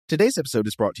Today's episode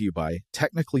is brought to you by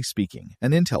Technically Speaking,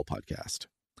 an Intel podcast.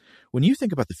 When you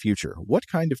think about the future, what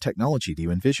kind of technology do you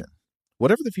envision?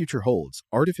 Whatever the future holds,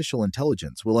 artificial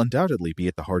intelligence will undoubtedly be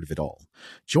at the heart of it all.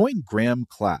 Join Graham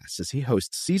Class as he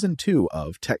hosts Season 2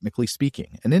 of Technically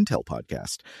Speaking, an Intel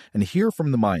podcast, and hear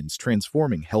from the minds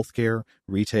transforming healthcare,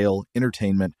 retail,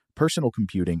 entertainment, personal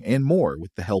computing, and more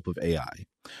with the help of AI.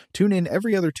 Tune in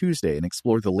every other Tuesday and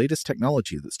explore the latest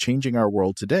technology that's changing our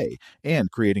world today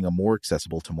and creating a more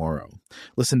accessible tomorrow.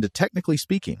 Listen to Technically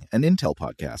Speaking, an Intel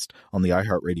podcast on the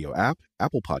iHeartRadio app,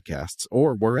 Apple Podcasts,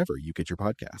 or wherever you get your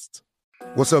podcasts.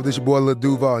 What's up, this your boy Lil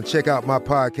Duval, and check out my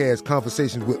podcast,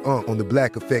 Conversations with Unc, on the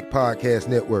Black Effect Podcast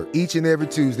Network. Each and every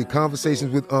Tuesday,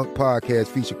 Conversations with Unc podcast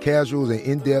feature casuals and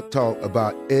in-depth talk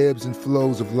about ebbs and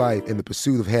flows of life and the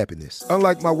pursuit of happiness.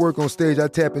 Unlike my work on stage, I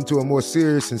tap into a more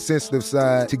serious and sensitive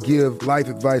side to give life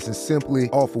advice and simply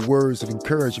offer words of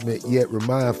encouragement, yet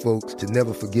remind folks to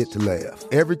never forget to laugh.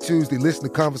 Every Tuesday, listen to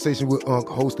Conversations with Unc,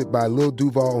 hosted by Lil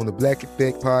Duval on the Black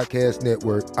Effect Podcast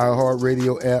Network,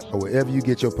 iHeartRadio app, or wherever you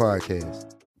get your podcasts.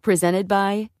 Presented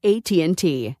by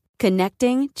AT&T.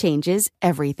 Connecting changes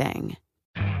everything.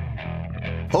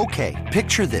 Okay,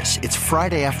 picture this. It's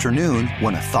Friday afternoon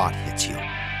when a thought hits you.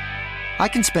 I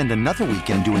can spend another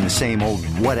weekend doing the same old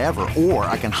whatever, or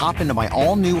I can hop into my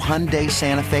all-new Hyundai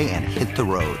Santa Fe and hit the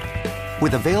road.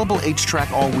 With available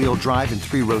H-Track all-wheel drive and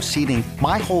 3-row seating,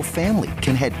 my whole family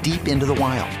can head deep into the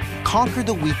wild. Conquer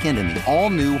the weekend in the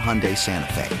all-new Hyundai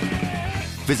Santa Fe.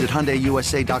 Visit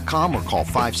HyundaiUSA.com or call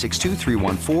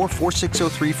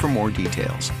 562-314-4603 for more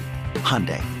details.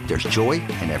 Hyundai, there's joy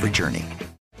in every journey.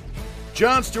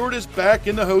 Jon Stewart is back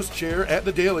in the host chair at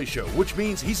The Daily Show, which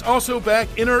means he's also back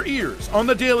in our ears on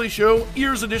The Daily Show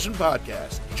Ears Edition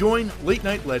podcast. Join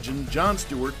late-night legend Jon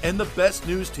Stewart and the best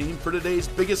news team for today's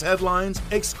biggest headlines,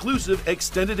 exclusive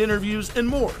extended interviews, and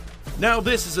more. Now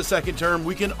this is a second term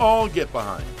we can all get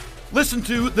behind. Listen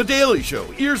to The Daily Show,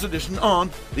 Ears Edition,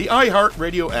 on the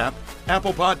iHeartRadio app,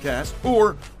 Apple Podcasts,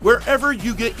 or wherever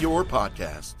you get your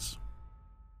podcasts.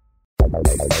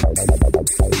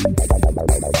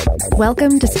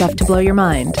 Welcome to Stuff to Blow Your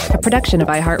Mind, a production of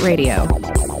iHeartRadio.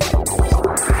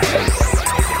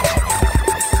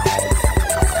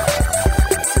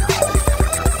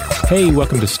 Hey,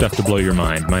 welcome to Stuff to Blow Your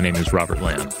Mind. My name is Robert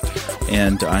Lamb.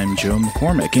 And I'm Joe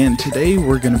McCormick, and today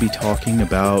we're going to be talking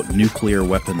about nuclear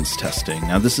weapons testing.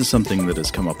 Now, this is something that has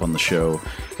come up on the show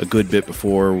a good bit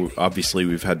before. Obviously,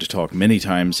 we've had to talk many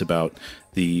times about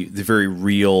the very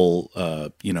real,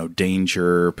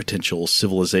 danger, potential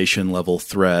civilization-level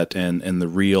threat, and the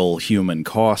real human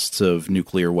costs of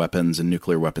nuclear weapons and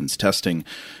nuclear weapons testing.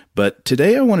 But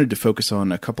today I wanted to focus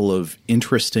on a couple of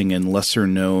interesting and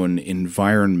lesser-known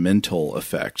environmental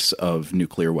effects of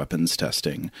nuclear weapons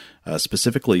testing,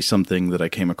 specifically something that I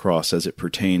came across as it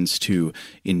pertains to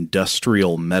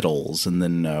industrial metals, and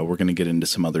then we're going to get into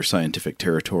some other scientific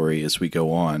territory as we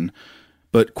go on.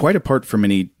 But quite apart from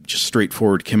any just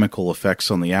straightforward chemical effects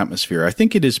on the atmosphere, I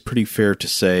think it is pretty fair to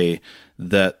say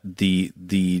that the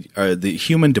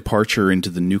human departure into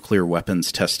the nuclear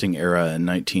weapons testing era in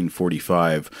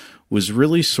 1945 was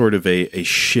really sort of a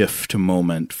shift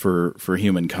moment for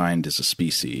humankind as a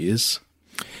species.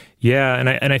 Yeah,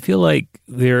 and I feel like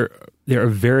there are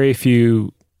very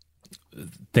few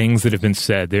things that have been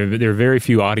said. There are very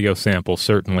few audio samples,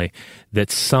 certainly, that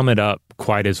sum it up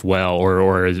quite as well or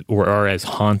are as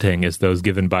haunting as those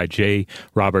given by J.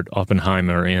 Robert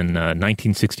Oppenheimer in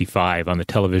 1965 on the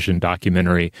television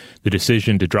documentary The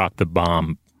Decision to Drop the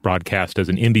Bomb, broadcast as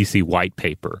an NBC white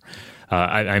paper.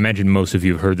 I imagine most of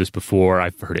you have heard this before.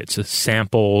 I've heard it's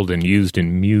sampled and used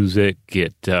in music.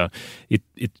 It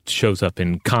shows up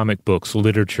in comic books,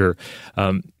 literature.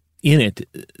 In it,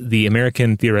 the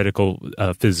American theoretical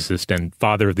physicist and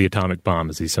father of the atomic bomb,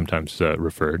 as he's sometimes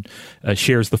referred,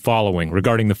 shares the following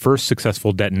regarding the first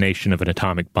successful detonation of an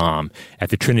atomic bomb at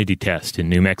the Trinity test in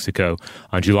New Mexico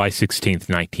on July 16th,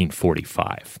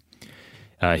 1945.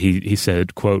 He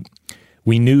said, quote,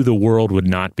 "We knew the world would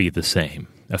not be the same.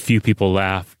 A few people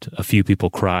laughed, a few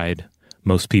people cried,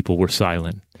 most people were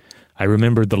silent. I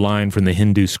remembered the line from the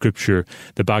Hindu scripture,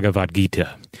 the Bhagavad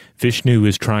Gita. Vishnu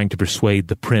is trying to persuade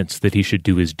the prince that he should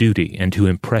do his duty, and to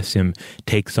impress him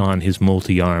takes on his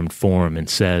multi-armed form and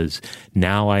says,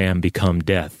 'Now I am become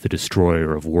death, the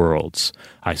destroyer of worlds.'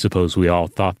 I suppose we all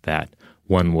thought that,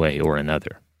 one way or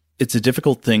another." It's a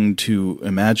difficult thing to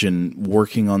imagine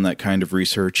working on that kind of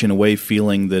research, in a way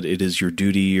feeling that it is your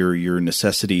duty or your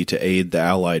necessity to aid the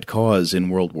Allied cause in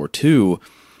World War II.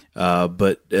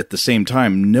 But at the same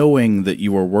time, knowing that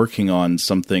you are working on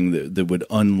something that would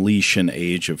unleash an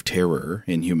age of terror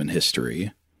in human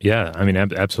history. Yeah, I mean,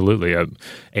 absolutely.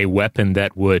 A weapon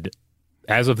that would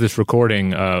as of this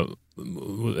recording,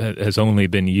 has only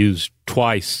been used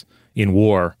twice in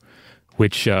war,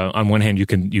 which on one hand you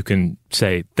can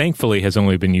say thankfully has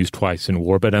only been used twice in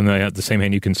war, but on the same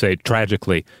hand you can say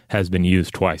tragically has been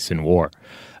used twice in war.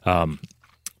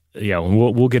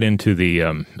 We'll get into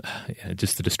the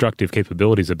just the destructive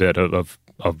capabilities a bit of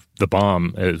the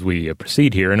bomb as we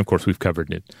proceed here, and of course we've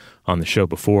covered it on the show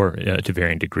before to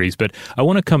varying degrees. But I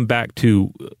want to come back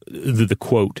to the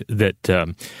quote that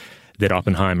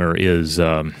Oppenheimer is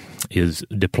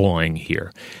deploying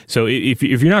here. So if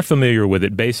you're not familiar with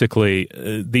it, basically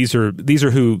these are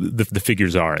who the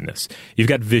figures are in this. You've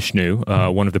got Vishnu,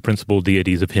 one of the principal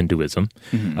deities of Hinduism.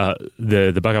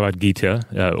 The Bhagavad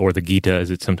Gita, or the Gita as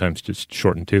it's sometimes just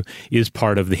shortened to, is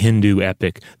part of the Hindu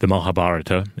epic, the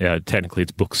Mahabharata. Technically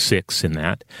it's book 6 in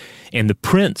that. And the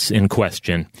prince in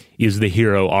question is the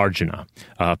hero Arjuna,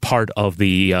 part of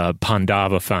the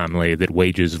Pandava family that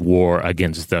wages war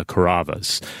against the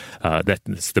Kauravas.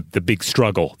 That's the big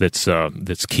struggle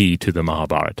that's key to the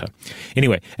Mahabharata.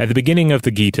 Anyway, at the beginning of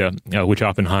the Gita, which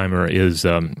Oppenheimer is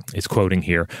quoting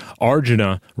here,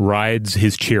 Arjuna rides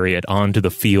his chariot onto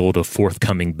the field of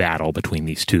forthcoming battle between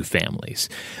these two families.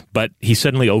 But he's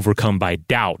suddenly overcome by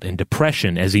doubt and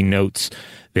depression as he notes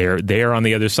there on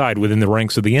the other side, within the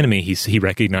ranks of the enemy, he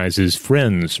recognizes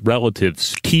friends,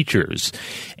 relatives, teachers,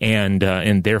 and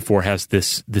therefore has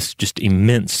this just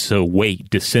immense weight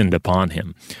descend upon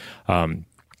him.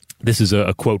 This is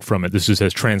a quote from it. This is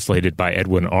as translated by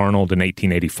Edwin Arnold in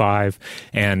 1885,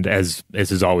 and as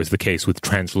is always the case with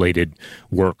translated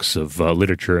works of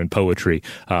literature and poetry,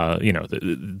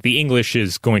 the English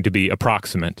is going to be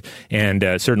approximate, and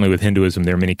certainly with Hinduism,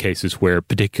 there are many cases where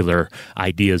particular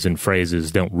ideas and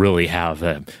phrases don't really have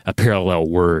a parallel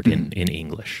word in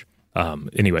English.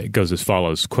 Anyway, it goes as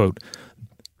follows, quote,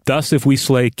 "Thus if we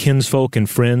slay kinsfolk and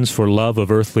friends for love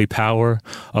of earthly power,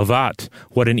 avat,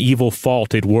 what an evil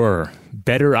fault it were.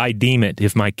 Better I deem it,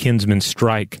 if my kinsmen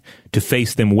strike, to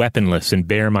face them weaponless and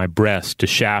bare my breast to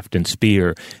shaft and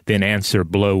spear, than answer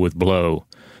blow with blow."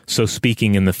 So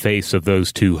speaking in the face of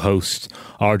those two hosts,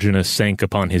 Arjuna sank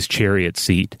upon his chariot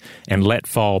seat, and let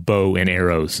fall bow and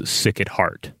arrows sick at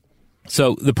heart.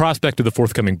 So the prospect of the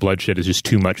forthcoming bloodshed is just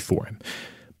too much for him.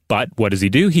 But what does he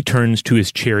do? He turns to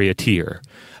his charioteer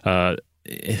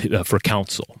for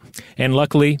counsel. And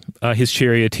luckily, his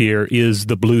charioteer is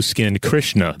the blue-skinned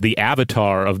Krishna, the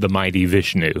avatar of the mighty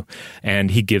Vishnu, and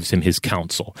he gives him his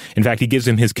counsel. In fact, he gives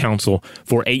him his counsel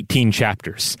for 18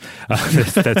 chapters.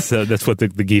 That's what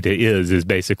the Gita is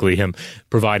basically him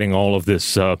providing all of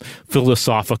this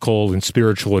philosophical and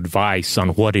spiritual advice on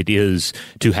what it is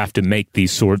to have to make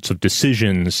these sorts of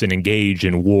decisions and engage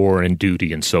in war and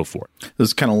duty and so forth.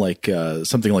 It's kind of like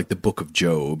something like the Book of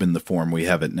Job in the form we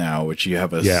have it now, which you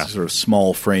have a sort of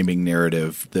small framing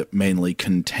narrative that mainly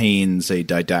contains a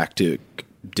didactic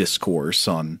discourse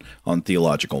on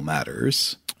theological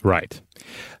matters. Right.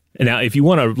 Now, if you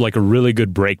want a really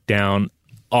good breakdown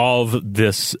of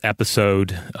this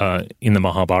episode in the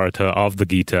Mahabharata, of the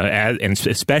Gita, and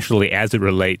especially as it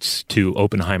relates to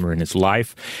Oppenheimer and his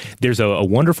life, there's a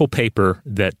wonderful paper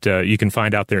that you can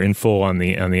find out there in full on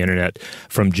the internet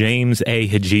from James A.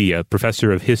 Hajia,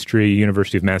 professor of history,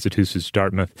 University of Massachusetts,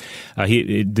 Dartmouth.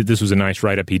 This was a nice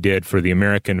write-up he did for the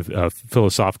American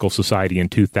Philosophical Society in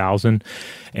 2000,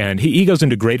 and he goes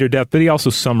into greater depth, but he also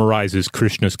summarizes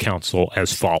Krishna's counsel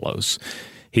as follows.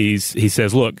 He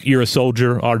says, look, you're a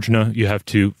soldier, Arjuna, you have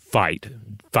to fight.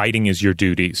 Fighting is your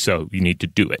duty, so you need to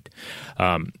do it.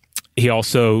 He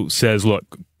also says,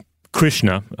 look,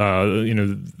 Krishna,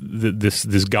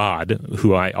 this God,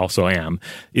 who I also am,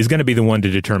 is going to be the one to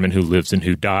determine who lives and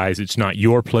who dies. It's not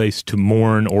your place to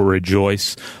mourn or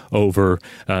rejoice over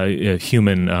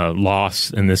human loss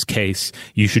in this case.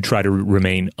 You should try to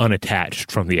remain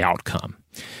unattached from the outcome.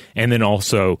 And then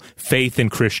also, faith in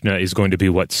Krishna is going to be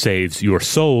what saves your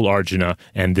soul, Arjuna,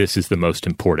 and this is the most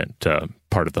important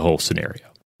part of the whole scenario.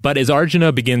 But as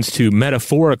Arjuna begins to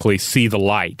metaphorically see the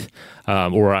light,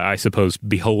 or I suppose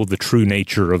behold the true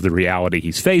nature of the reality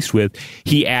he's faced with,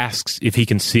 he asks if he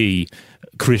can see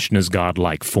Krishna's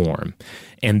godlike form.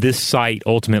 And this sight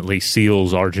ultimately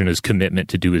seals Arjuna's commitment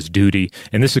to do his duty.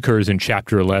 And this occurs in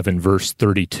chapter 11, verse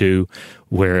 32,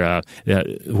 where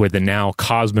the now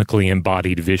cosmically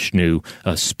embodied Vishnu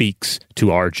speaks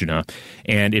to Arjuna.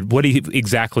 And what he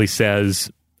exactly says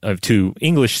to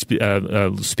English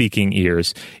speaking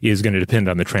ears is going to depend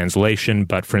on the translation.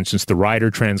 But for instance, the Rider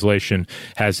translation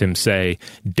has him say,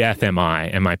 "Death am I,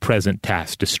 and my present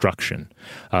task destruction."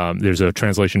 There's a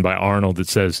translation by Arnold that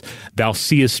says, "Thou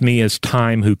seest me as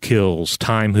time who kills,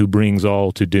 time who brings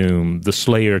all to doom, the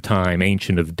slayer time,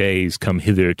 ancient of days, come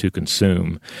hither to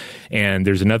consume." And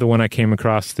there's another one I came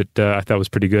across that I thought was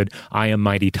pretty good. "I am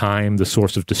mighty time, the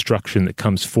source of destruction that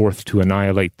comes forth to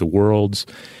annihilate the worlds."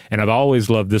 And I've always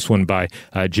loved this one by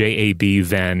J.A.B.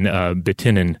 Van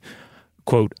Bittinen.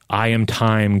 Quote, "I am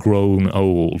time grown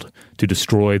old to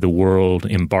destroy the world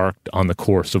embarked on the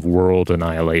course of world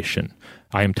annihilation."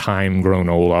 I am time grown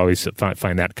old. I always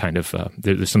find that kind of,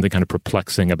 there's something kind of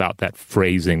perplexing about that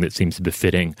phrasing that seems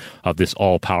befitting of this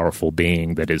all-powerful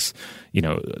being that is,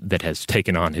 that has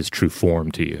taken on his true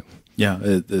form to you. Yeah,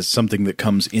 it's something that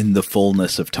comes in the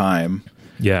fullness of time.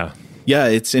 Yeah. Yeah,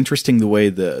 it's interesting the way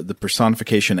the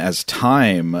personification as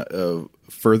time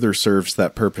further serves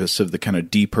that purpose of the kind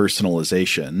of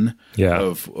depersonalization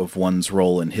of one's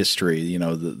role in history.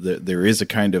 There is a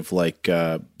kind of like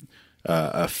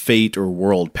a fate or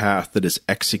world path that is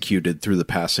executed through the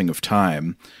passing of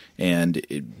time, and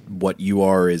what you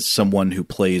are is someone who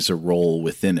plays a role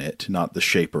within it, not the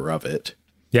shaper of it.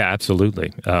 Yeah,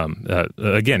 absolutely.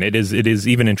 Again, it is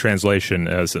even in translation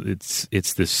as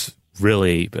it's this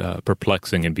really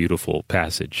perplexing and beautiful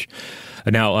passage.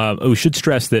 Now, we should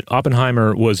stress that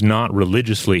Oppenheimer was not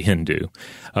religiously Hindu,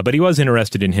 but he was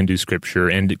interested in Hindu scripture,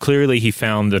 and clearly he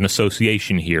found an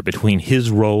association here between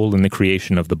his role in the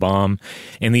creation of the bomb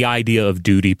and the idea of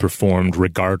duty performed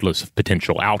regardless of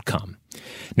potential outcome.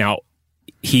 Now,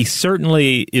 he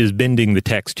certainly is bending the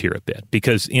text here a bit,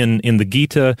 because in the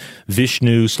Gita,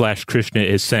 Vishnu/Krishna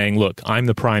is saying, look, I'm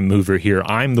the prime mover here.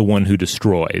 I'm the one who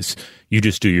destroys. You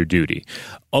just do your duty.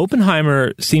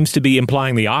 Oppenheimer seems to be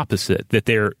implying the opposite, that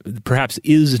there perhaps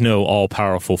is no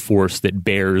all-powerful force that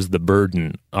bears the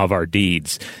burden of our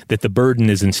deeds, that the burden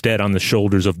is instead on the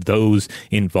shoulders of those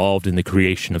involved in the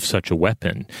creation of such a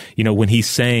weapon. When he's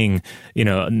saying,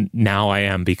 now I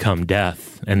am become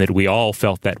death, and that we all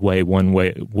felt that way one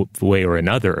way or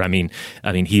another. I mean,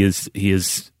 he's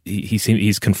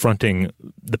confronting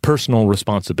the personal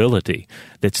responsibility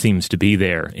that seems to be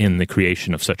there in the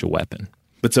creation of such a weapon.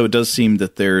 But so it does seem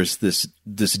that there's this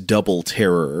double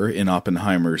terror in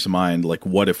Oppenheimer's mind, like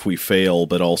what if we fail,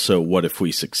 but also what if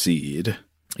we succeed?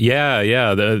 Yeah.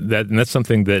 And that's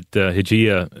something that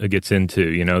Hijiya gets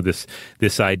into,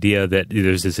 this idea that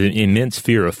there's this immense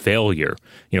fear of failure.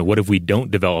 What if we don't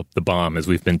develop the bomb as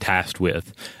we've been tasked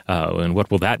with? And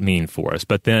what will that mean for us?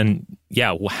 But then,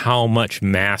 how much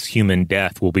mass human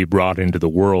death will be brought into the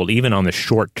world, even on the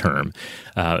short term,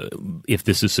 if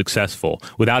this is successful,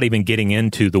 without even getting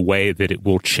into the way that it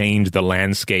will change the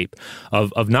landscape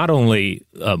of not only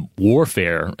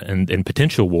warfare and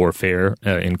potential warfare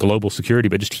in global security,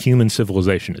 but just human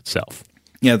civilization itself.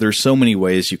 Yeah, there's so many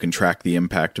ways you can track the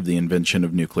impact of the invention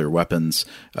of nuclear weapons.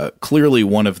 Clearly,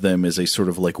 one of them is a sort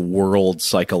of like world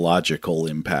psychological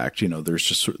impact.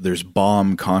 There's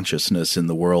bomb consciousness in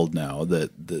the world now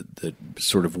that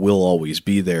sort of will always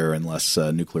be there unless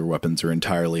nuclear weapons are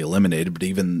entirely eliminated. But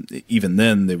even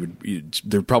then,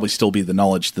 there'd probably still be the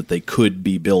knowledge that they could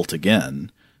be built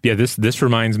again. Yeah, this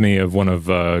reminds me of one of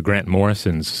Grant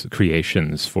Morrison's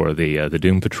creations for the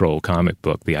Doom Patrol comic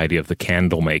book, the idea of the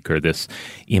Candlemaker, this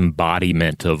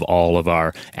embodiment of all of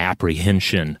our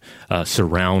apprehension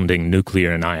surrounding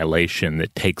nuclear annihilation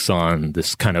that takes on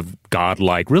this kind of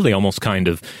godlike, really almost kind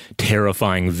of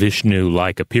terrifying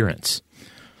Vishnu-like appearance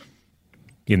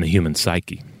in the human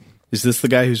psyche. Is this the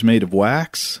guy who's made of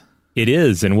wax? It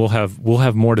is, and we'll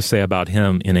have more to say about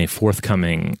him in a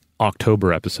forthcoming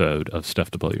October episode of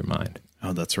Stuff to Blow Your Mind.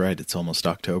 Oh, that's right. It's almost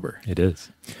October. It is.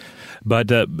 But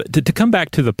to come back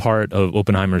to the part of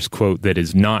Oppenheimer's quote that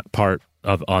is not part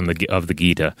of the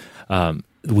Gita,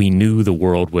 we knew the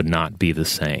world would not be the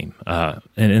same,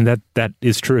 and that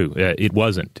is true. It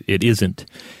wasn't. It isn't.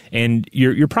 And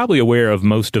you're probably aware of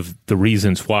most of the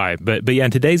reasons why. But yeah,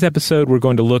 in today's episode, we're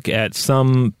going to look at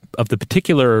some of the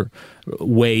particular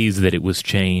ways that it was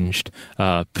changed,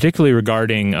 particularly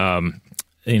regarding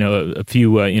a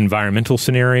few environmental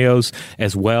scenarios,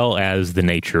 as well as the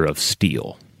nature of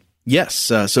steel. Yes.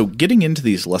 So getting into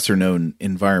these lesser-known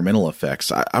environmental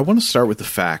effects, I want to start with the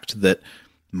fact that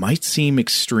might seem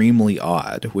extremely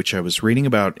odd, which I was reading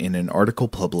about in an article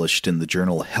published in the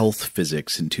journal Health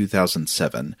Physics in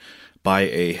 2007 by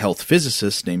a health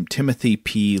physicist named Timothy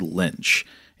P. Lynch.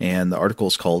 And the article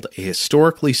is called A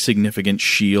Historically Significant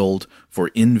Shield for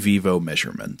In Vivo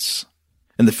Measurements.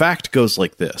 And the fact goes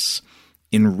like this.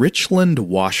 In Richland,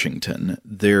 Washington,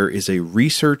 there is a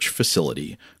research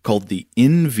facility called the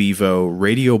In Vivo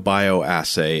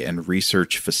Radiobioassay and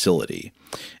Research Facility.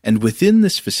 And within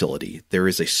this facility, there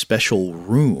is a special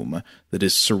room that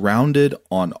is surrounded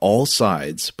on all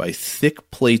sides by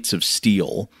thick plates of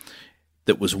steel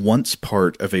that was once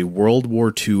part of a World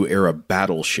War II-era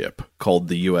battleship called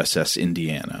the USS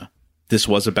Indiana. This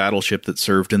was a battleship that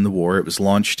served in the war. It was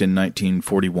launched in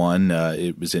 1941.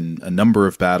 It was in a number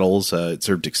of battles. It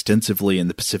served extensively in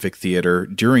the Pacific Theater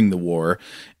during the war.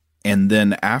 And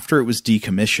then after it was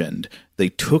decommissioned, they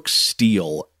took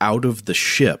steel out of the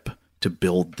ship to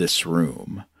build this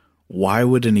room. Why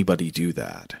would anybody do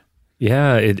that?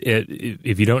 Yeah,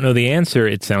 if you don't know the answer,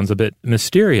 it sounds a bit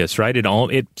mysterious, right?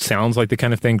 It sounds like the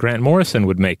kind of thing Grant Morrison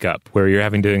would make up, where you're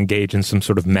having to engage in some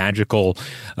sort of magical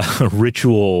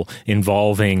ritual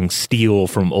involving steel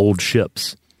from old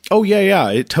ships. Oh, yeah.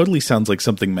 It totally sounds like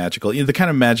something magical. You know, the kind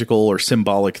of magical or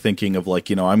symbolic thinking of like,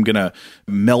 I'm going to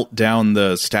melt down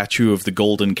the statue of the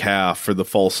golden calf for the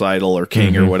false idol or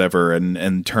king or whatever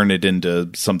and turn it into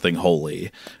something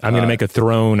holy. I'm going to make a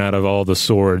throne out of all the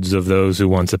swords of those who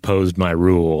once opposed my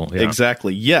rule. Yeah.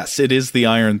 Exactly. Yes, it is the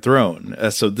Iron Throne.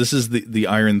 So this is the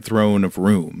Iron Throne of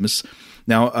rooms.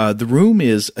 Now, the room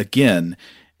is, again,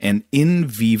 an in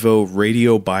vivo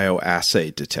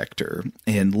radiobioassay detector.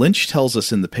 And Lynch tells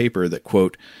us in the paper that,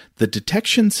 quote, the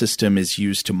detection system is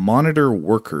used to monitor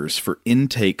workers for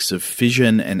intakes of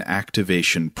fission and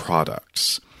activation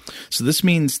products. So this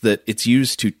means that it's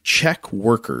used to check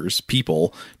workers,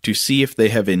 people, to see if they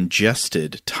have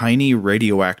ingested tiny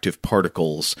radioactive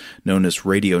particles known as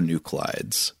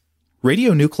radionuclides.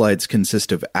 Radionuclides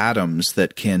consist of atoms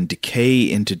that can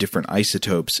decay into different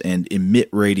isotopes and emit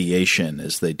radiation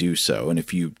as they do so. And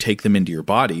if you take them into your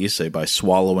body, say by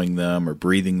swallowing them or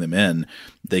breathing them in,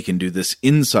 they can do this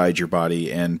inside your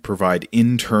body and provide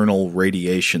internal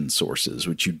radiation sources,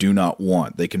 which you do not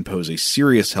want. They can pose a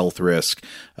serious health risk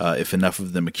if enough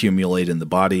of them accumulate in the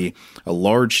body. A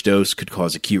large dose could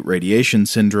cause acute radiation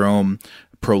syndrome.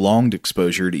 Prolonged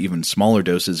exposure to even smaller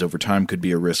doses over time could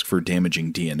be a risk for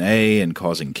damaging DNA and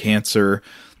causing cancer.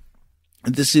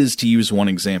 This is, to use one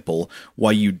example,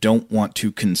 why you don't want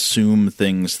to consume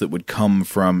things that would come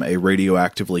from a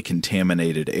radioactively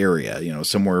contaminated area,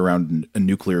 somewhere around a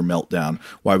nuclear meltdown.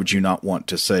 Why would you not want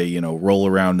to, say, roll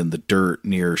around in the dirt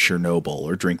near Chernobyl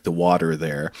or drink the water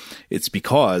there? It's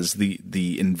because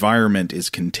the environment is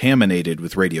contaminated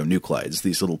with radionuclides,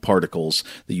 these little particles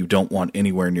that you don't want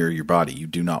anywhere near your body. You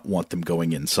do not want them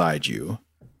going inside you.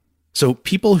 So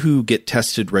people who get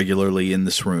tested regularly in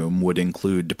this room would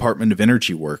include Department of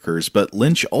Energy workers, but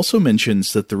Lynch also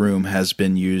mentions that the room has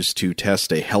been used to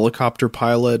test a helicopter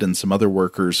pilot and some other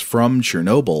workers from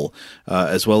Chernobyl,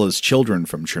 as well as children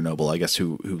from Chernobyl, I guess,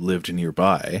 who lived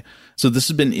nearby. So this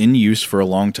has been in use for a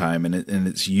long time, and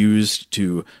it's used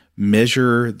to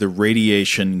measure the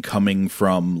radiation coming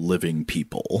from living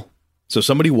people. So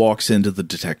somebody walks into the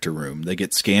detector room. They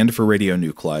get scanned for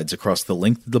radionuclides across the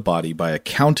length of the body by a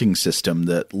counting system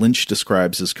that Lynch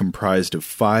describes as comprised of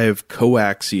 5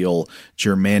 coaxial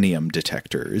germanium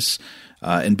detectors.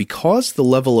 And because the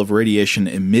level of radiation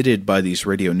emitted by these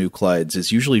radionuclides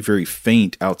is usually very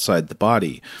faint outside the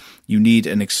body, you need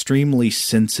an extremely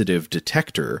sensitive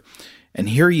detector. And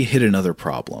here you hit another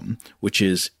problem, which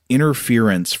is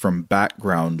interference from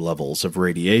background levels of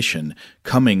radiation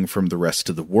coming from the rest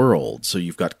of the world. So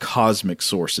you've got cosmic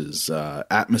sources,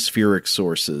 atmospheric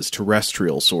sources,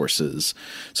 terrestrial sources.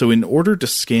 So in order to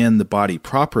scan the body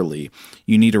properly,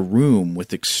 you need a room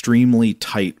with extremely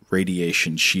tight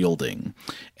radiation shielding.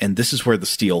 And this is where the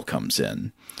steel comes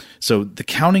in. So the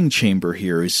counting chamber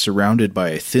here is surrounded by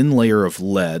a thin layer of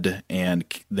lead and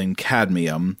then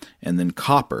cadmium and then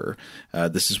copper.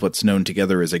 This is what's known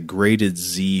together as a graded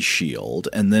Z shield.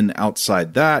 And then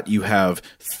outside that, you have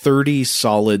 30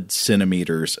 solid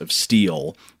centimeters of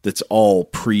steel that's all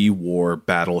pre-war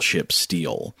battleship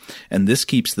steel. And this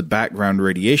keeps the background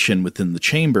radiation within the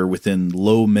chamber within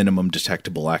low minimum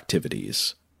detectable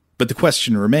activities. But the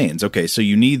question remains, okay, so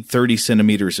you need 30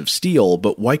 centimeters of steel,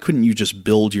 but why couldn't you just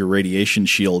build your radiation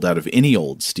shield out of any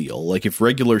old steel? Like if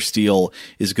regular steel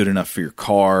is good enough for your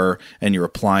car and your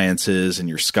appliances and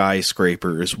your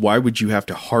skyscrapers, why would you have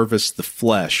to harvest the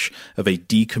flesh of a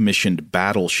decommissioned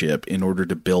battleship in order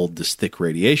to build this thick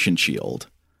radiation shield?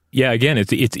 Yeah, again,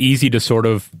 it's easy to sort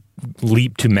of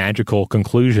leap to magical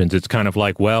conclusions. It's kind of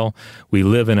like, well, we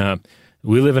live in a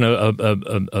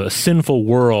sinful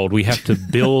world. We have to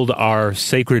build our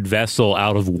sacred vessel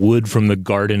out of wood from the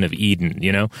Garden of Eden.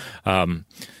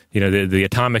 The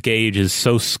atomic age has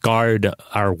so scarred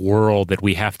our world that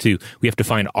we have to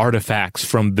find artifacts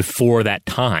from before that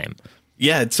time.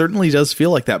 Yeah, it certainly does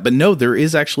feel like that. But no, there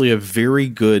is actually a very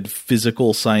good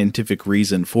physical scientific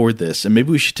reason for this. And maybe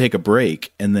we should take a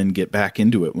break and then get back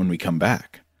into it when we come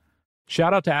back.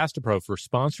 Shout out to Astepro for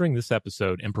sponsoring this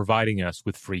episode and providing us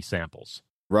with free samples.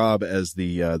 Rob, as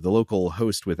the local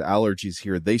host with allergies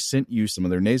here, they sent you some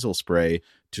of their nasal spray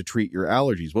to treat your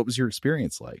allergies. What was your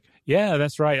experience like? Yeah,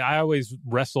 that's right. I always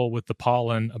wrestle with the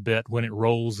pollen a bit when it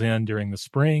rolls in during the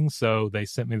spring, so they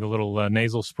sent me the little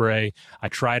nasal spray. I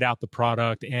tried out the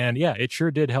product, and yeah, it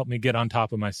sure did help me get on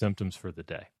top of my symptoms for the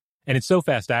day. And it's so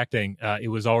fast-acting, it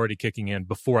was already kicking in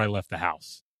before I left the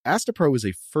house. Astepro is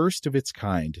a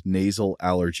first-of-its-kind nasal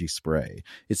allergy spray.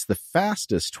 It's the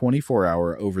fastest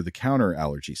 24-hour over-the-counter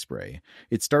allergy spray.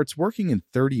 It starts working in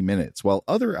 30 minutes, while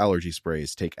other allergy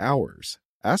sprays take hours.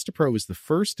 Astepro is the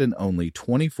first and only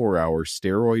 24-hour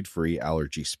steroid-free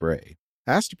allergy spray.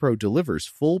 Astepro delivers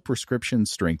full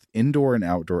prescription-strength indoor and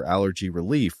outdoor allergy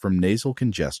relief from nasal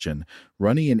congestion,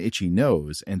 runny and itchy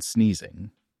nose, and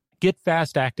sneezing. Get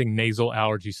fast-acting nasal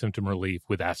allergy symptom relief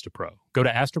with Astepro. Go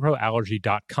to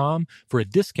asteproallergy.com for a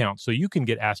discount so you can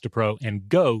get Astepro and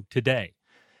go today.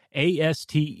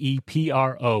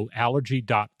 ASTEPRO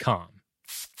allergy.com.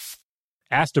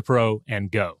 Astepro and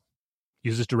go.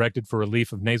 Use as directed for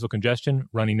relief of nasal congestion,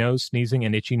 runny nose, sneezing,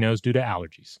 and itchy nose due to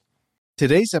allergies.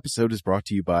 Today's episode is brought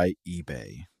to you by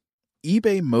eBay.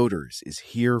 eBay Motors is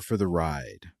here for the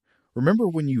ride. Remember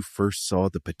when you first saw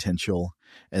the potential?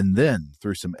 And then,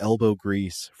 through some elbow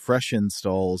grease, fresh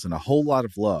installs, and a whole lot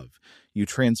of love, you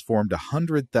transformed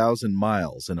 100,000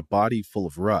 miles and a body full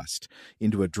of rust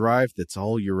into a drive that's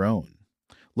all your own.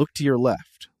 Look to your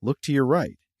left. Look to your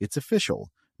right. It's official.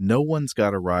 No one's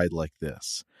got a ride like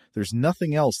this. There's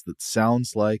nothing else that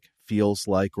sounds like, feels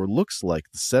like, or looks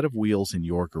like the set of wheels in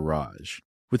your garage.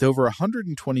 With over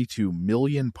 122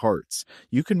 million parts,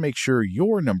 you can make sure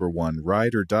your number one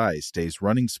ride or die stays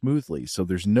running smoothly so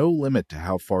there's no limit to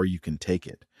how far you can take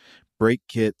it. Brake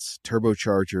kits,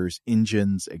 turbochargers,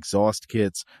 engines, exhaust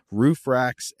kits, roof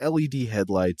racks, LED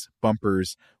headlights,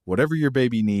 bumpers, whatever your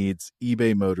baby needs,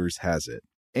 eBay Motors has it.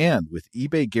 And with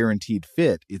eBay Guaranteed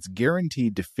Fit, it's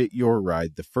guaranteed to fit your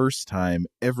ride the first time,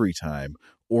 every time,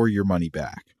 or your money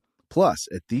back. Plus,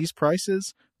 at these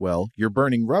prices, well, you're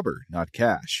burning rubber, not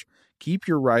cash. Keep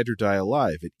your ride or die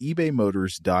alive at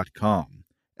ebaymotors.com.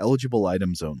 Eligible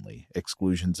items only.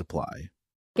 Exclusions apply.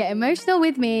 Get emotional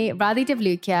with me, Radhi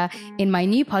Devlukia, in my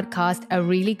new podcast, A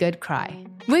Really Good Cry.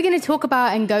 We're going to talk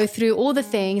about and go through all the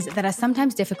things that are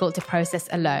sometimes difficult to process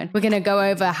alone. We're going to go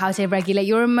over how to regulate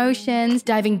your emotions,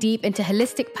 diving deep into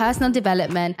holistic personal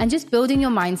development, and just building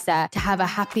your mindset to have a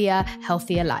happier,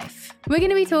 healthier life. We're going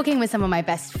to be talking with some of my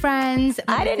best friends.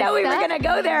 I didn't know we were going to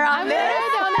go there on this.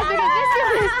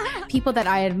 People that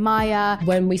I admire.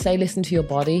 When we say listen to your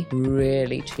body,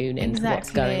 really tune into what's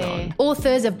going on.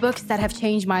 Authors of books that have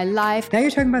changed my life. Now you're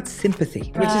talking about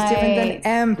sympathy, which is different than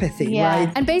empathy,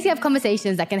 right? And basically have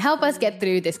conversations that can help us get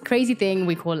through this crazy thing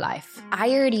we call life.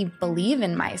 I already believe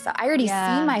in myself. I already see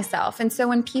myself. And so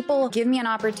when people give me an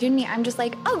opportunity, I'm just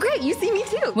like, oh, great, you see me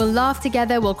too. We'll laugh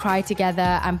together, we'll cry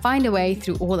together, and find a way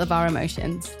through all of our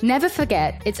emotions. Never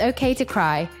forget, it's okay to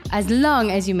cry, as long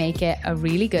as you make it a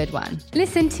really good one.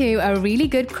 Listen to A Really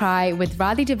Good Cry with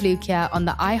Radhi Devlukia on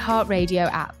the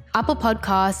iHeartRadio app, Apple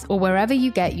Podcasts, or wherever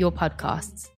you get your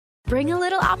podcasts. Bring a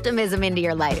little optimism into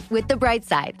your life with The Bright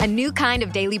Side, a new kind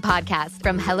of daily podcast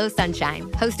from Hello Sunshine,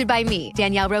 hosted by me,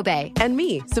 Danielle Robay. And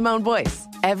me, Simone Boyce.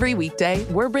 Every weekday,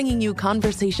 we're bringing you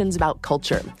conversations about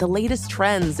culture, the latest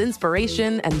trends,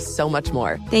 inspiration, and so much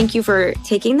more. Thank you for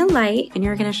taking the light, and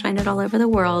you're going to shine it all over the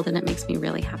world, and it makes me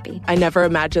really happy. I never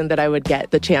imagined that I would get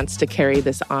the chance to carry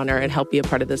this honor and help be a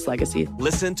part of this legacy.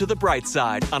 Listen to The Bright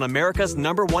Side on America's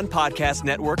 #1 podcast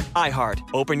network, iHeart.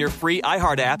 Open your free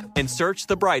iHeart app and search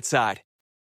The Bright Side.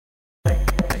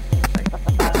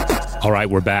 All right,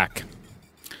 we're back.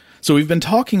 So we've been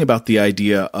talking about the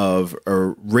idea of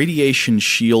radiation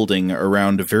shielding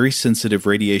around a very sensitive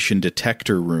radiation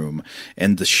detector room,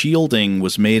 and the shielding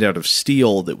was made out of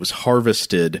steel that was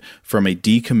harvested from a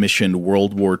decommissioned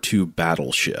World War II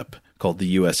battleship called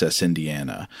the USS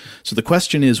Indiana. So the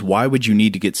question is, why would you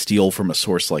need to get steel from a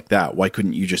source like that? Why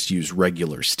couldn't you just use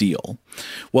regular steel?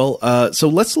 Well, so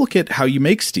let's look at how you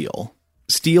make steel.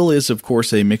 Steel is, of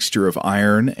course, a mixture of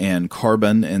iron and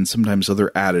carbon and sometimes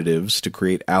other additives to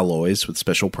create alloys with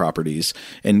special properties.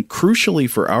 And crucially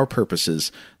for our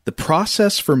purposes, the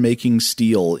process for making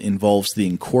steel involves the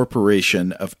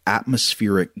incorporation of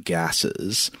atmospheric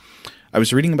gases. I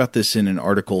was reading about this in an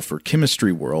article for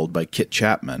Chemistry World by Kit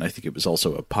Chapman. I think it was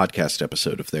also a podcast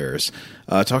episode of theirs,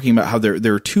 talking about how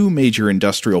there are two major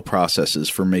industrial processes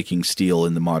for making steel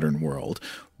in the modern world.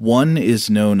 One is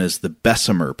known as the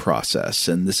Bessemer process,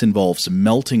 and this involves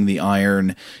melting the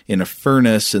iron in a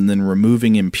furnace and then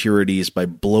removing impurities by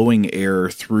blowing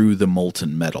air through the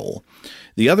molten metal.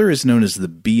 The other is known as the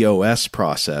BOS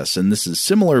process, and this is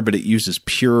similar, but it uses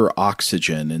pure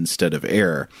oxygen instead of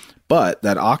air. But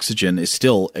that oxygen is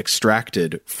still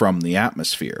extracted from the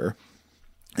atmosphere.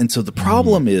 And so the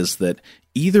problem is that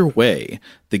either way,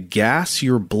 the gas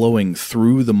you're blowing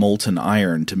through the molten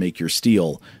iron to make your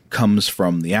steel comes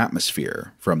from the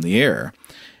atmosphere, from the air.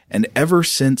 And ever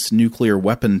since nuclear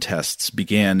weapon tests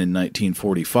began in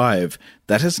 1945,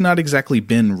 that has not exactly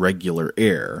been regular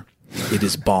air. It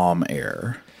is bomb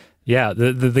air. Yeah,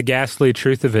 the ghastly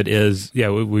truth of it is,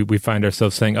 we find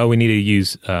ourselves saying, we need to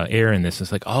use air in this.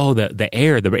 It's like, the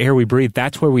air we breathe,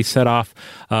 that's where we set off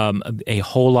a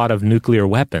whole lot of nuclear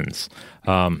weapons,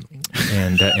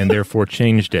 and therefore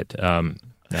changed it.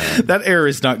 That air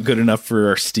is not good enough for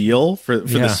our steel, for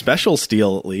the special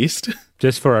steel at least.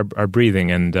 Just for our breathing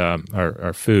and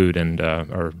our food and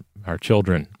our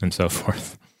children and so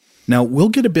forth. Now, we'll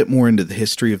get a bit more into the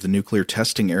history of the nuclear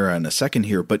testing era in a second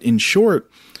here, but in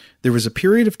short, there was a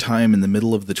period of time in the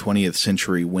middle of the 20th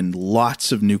century when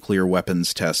lots of nuclear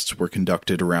weapons tests were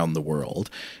conducted around the world,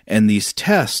 and these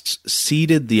tests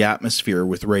seeded the atmosphere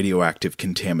with radioactive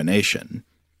contamination.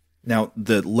 Now,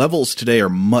 the levels today are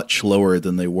much lower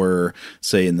than they were,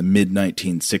 say, in the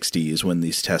mid-1960s when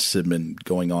these tests had been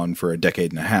going on for a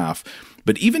decade and a half.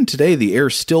 But even today, the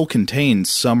air still contains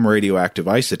some radioactive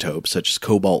isotopes, such as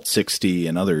cobalt-60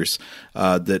 and others,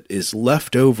 that is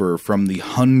left over from the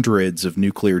hundreds of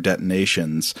nuclear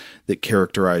detonations that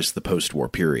characterized the post-war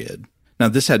period. Now,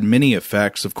 this had many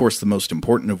effects, of course, the most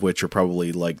important of which are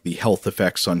probably like the health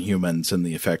effects on humans and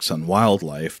the effects on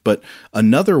wildlife. But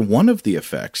another one of the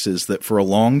effects is that for a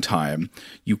long time,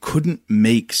 you couldn't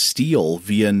make steel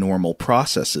via normal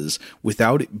processes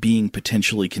without it being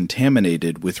potentially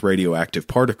contaminated with radioactive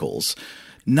particles.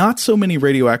 Not so many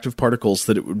radioactive particles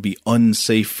that it would be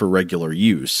unsafe for regular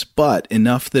use, but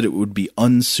enough that it would be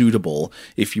unsuitable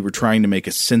if you were trying to make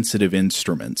a sensitive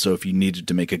instrument. So if you needed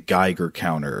to make a Geiger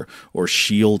counter or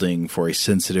shielding for a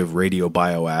sensitive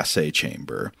radiobioassay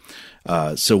chamber.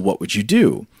 So what would you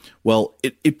do? Well,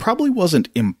 it probably wasn't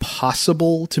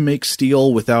impossible to make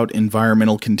steel without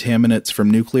environmental contaminants from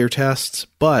nuclear tests,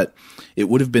 but it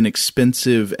would have been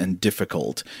expensive and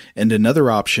difficult. And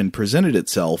another option presented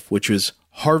itself, which was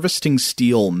harvesting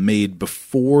steel made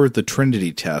before the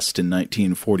Trinity test in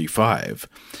 1945.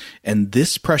 And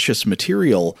this precious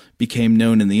material became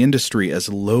known in the industry as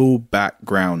low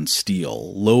background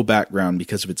steel. Low background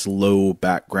because of its low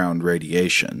background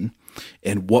radiation.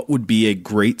 And what would be a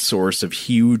great source of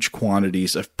huge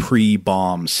quantities of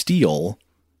pre-bomb steel?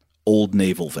 Old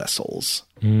naval vessels.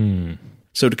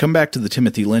 So to come back to the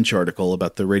Timothy Lynch article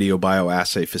about the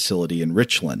radiobioassay facility in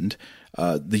Richland,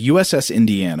 the USS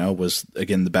Indiana was,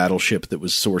 again, the battleship that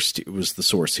was sourced. It was the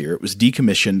source here. It was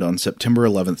decommissioned on September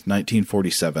 11th,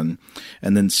 1947,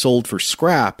 and then sold for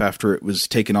scrap after it was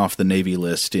taken off the Navy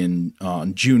list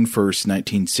on June 1st,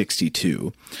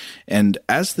 1962. And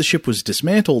as the ship was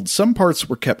dismantled, some parts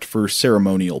were kept for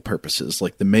ceremonial purposes,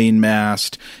 like the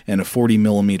mainmast and a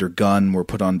 40-millimeter gun were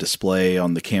put on display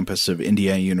on the campus of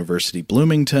Indiana University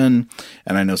Bloomington,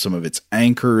 and I know some of its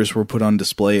anchors were put on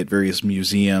display at various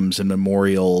museums and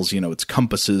memorials. Its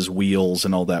compasses, wheels,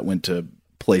 and all that went to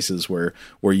places where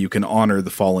you can honor the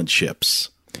fallen ships.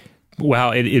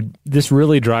 Wow, this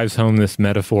really drives home this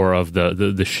metaphor of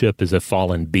the ship is a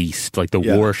fallen beast. Like the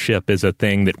warship is a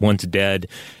thing that once dead,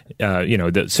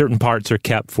 that certain parts are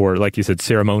kept for, like you said,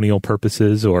 ceremonial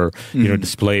purposes or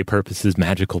display purposes,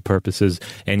 magical purposes,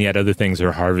 and yet other things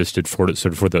are harvested for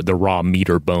the raw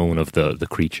meat or bone of the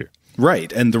creature.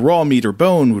 Right, and the raw meat or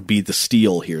bone would be the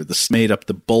steel here. The made up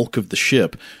the bulk of the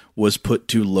ship was put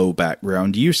to low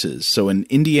background uses. So an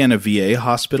Indiana VA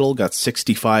hospital got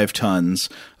 65 tons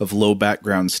of low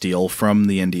background steel from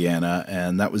the Indiana,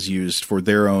 and that was used for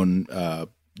their own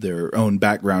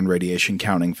background radiation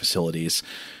counting facilities.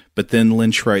 But then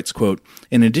Lynch writes, quote,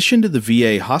 "In addition to the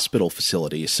VA hospital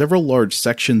facility, several large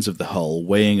sections of the hull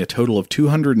weighing a total of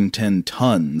 210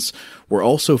 tons were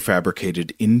also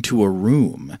fabricated into a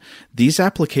room. These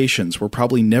applications were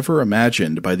probably never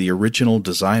imagined by the original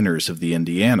designers of the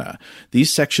Indiana.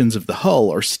 These sections of the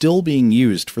hull are still being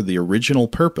used for the original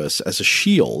purpose as a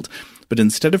shield, but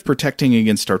instead of protecting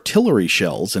against artillery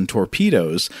shells and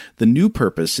torpedoes, the new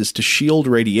purpose is to shield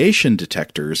radiation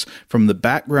detectors from the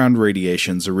background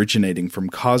radiations originating from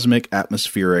cosmic,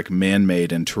 atmospheric,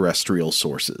 man-made, and terrestrial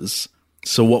sources."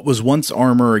 So what was once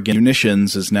armor against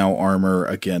munitions is now armor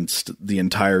against the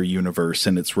entire universe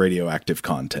and its radioactive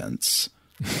contents.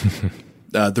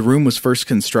 The room was first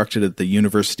constructed at the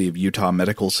University of Utah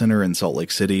Medical Center in Salt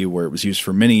Lake City, where it was used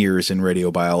for many years in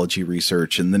radiobiology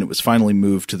research, and then it was finally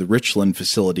moved to the Richland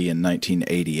facility in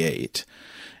 1988.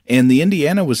 And the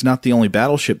Indiana was not the only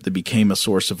battleship that became a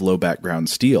source of low background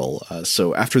steel.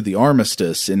 So after the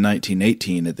armistice in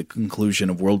 1918, at the conclusion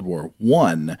of World War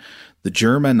I, the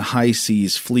German High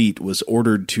Seas Fleet was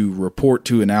ordered to report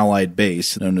to an Allied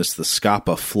base known as the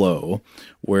Scapa Flow,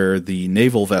 where the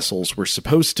naval vessels were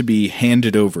supposed to be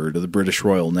handed over to the British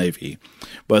Royal Navy.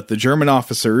 But the German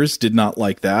officers did not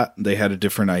like that. They had a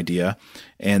different idea,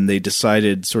 and they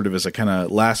decided, sort of as a kind of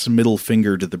last middle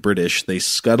finger to the British, they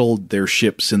scuttled their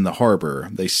ships in the harbor.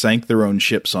 They sank their own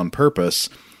ships on purpose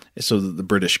so that the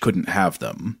British couldn't have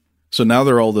them. So now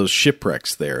there are all those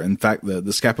shipwrecks there. In fact,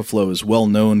 the Scapa Flow is well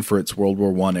known for its World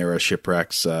War I era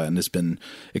shipwrecks and has been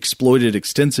exploited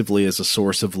extensively as a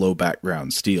source of low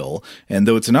background steel. And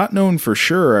though it's not known for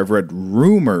sure, I've read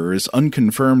rumors,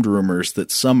 unconfirmed rumors,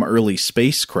 that some early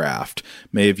spacecraft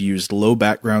may have used low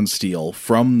background steel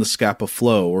from the Scapa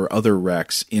Flow or other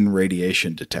wrecks in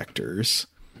radiation detectors.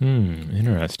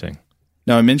 Interesting.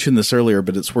 Now, I mentioned this earlier,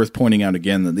 but it's worth pointing out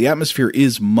again that the atmosphere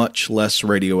is much less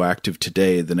radioactive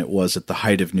today than it was at the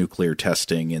height of nuclear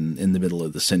testing in the middle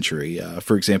of the century.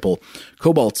 For example,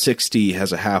 cobalt-60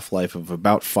 has a half-life of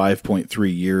about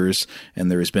 5.3 years, and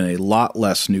there has been a lot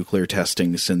less nuclear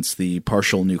testing since the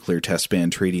Partial Nuclear Test Ban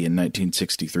Treaty in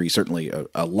 1963, certainly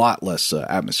a lot less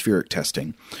atmospheric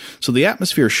testing. So the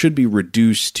atmosphere should be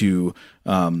reduced to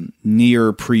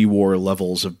near pre-war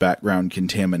levels of background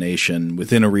contamination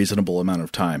within a reasonable amount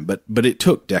of time, but it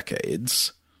took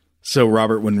decades. So,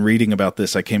 Robert, when reading about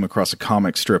this, I came across a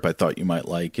comic strip I thought you might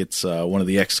like. It's one of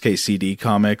the XKCD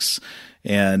comics,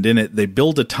 and in it they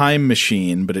build a time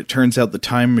machine, but it turns out the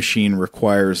time machine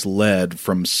requires lead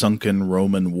from sunken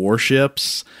Roman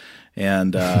warships.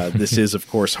 And this is, of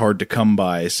course, hard to come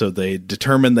by, so they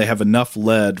determine they have enough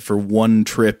lead for one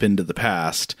trip into the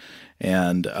past.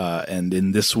 And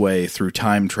in this way, through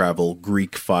time travel,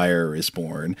 Greek fire is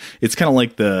born. It's kind of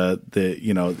like the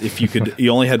if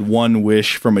you only had one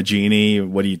wish from a genie,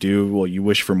 what do? Well, you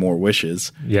wish for more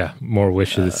wishes. Yeah, more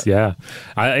wishes. Yeah,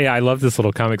 I love this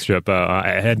little comic strip.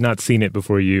 I had not seen it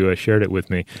before you shared it with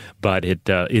me, but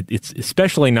it's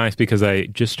especially nice because I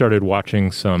just started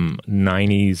watching some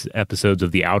 90s episodes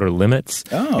of The Outer Limits,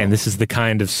 and this is the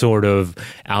kind of sort of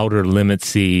Outer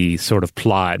Limitsy sort of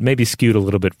plot, maybe skewed a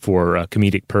little bit for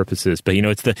comedic purposes, but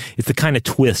it's the kind of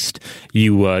twist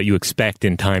you expect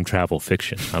in time travel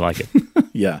fiction. I like it.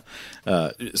 Yeah.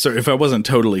 So if I wasn't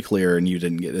totally clear and you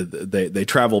didn't get it, they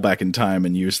travel back in time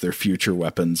and use their future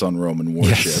weapons on Roman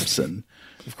warships, and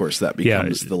of course that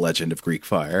becomes the legend of Greek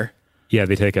fire. Yeah,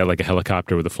 they take out like a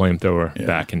helicopter with a flamethrower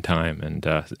back in time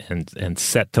and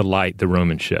set to light the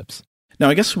Roman ships. Now,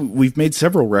 I guess we've made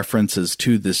several references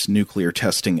to this nuclear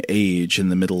testing age in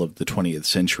the middle of the 20th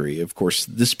century. Of course,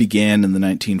 this began in the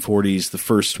 1940s. The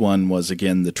first one was,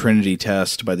 again, the Trinity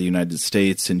test by the United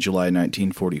States in July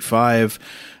 1945.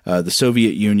 The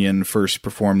Soviet Union first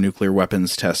performed nuclear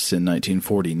weapons tests in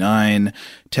 1949.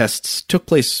 Tests took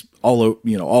place all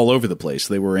over the place.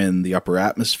 They were in the upper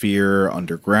atmosphere,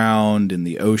 underground, in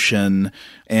the ocean,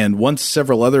 and once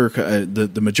several other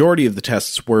the majority of the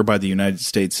tests were by the United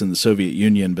States and the Soviet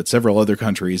Union, but several other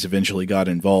countries eventually got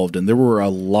involved, and there were a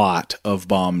lot of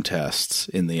bomb tests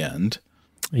in the end.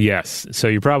 Yes. So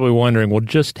you're probably wondering, well,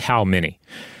 just how many?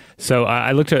 So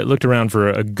I looked around for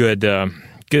a good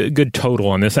total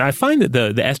on this. And I find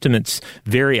that the estimates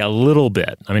vary a little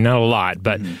bit. I mean, not a lot,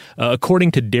 but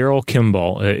according to Daryl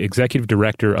Kimball, executive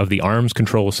director of the Arms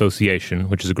Control Association,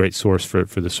 which is a great source for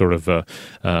this sort of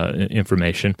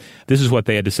information, this is what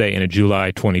they had to say in a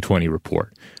July 2020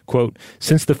 report. Quote,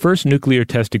 since the first nuclear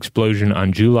test explosion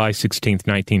on July 16,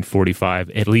 1945,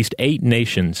 at least 8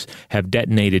 nations have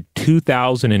detonated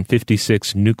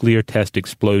 2,056 nuclear test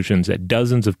explosions at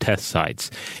dozens of test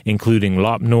sites, including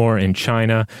Lopnor in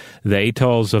China, the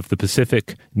atolls of the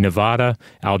Pacific, Nevada,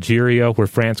 Algeria, where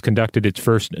France conducted its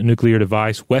first nuclear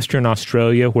device, Western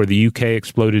Australia, where the UK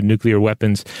exploded nuclear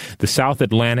weapons, the South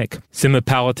Atlantic,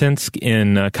 Semipalatinsk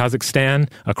in Kazakhstan,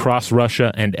 across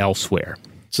Russia, and elsewhere.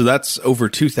 So that's over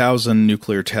 2,000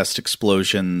 nuclear test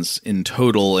explosions in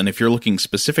total. And if you're looking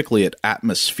specifically at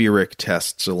atmospheric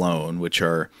tests alone, which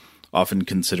are often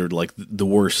considered like the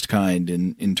worst kind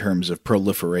in terms of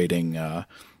proliferating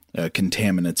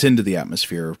contaminants into the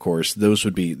atmosphere, of course, those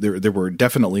would be there were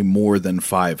definitely more than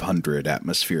 500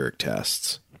 atmospheric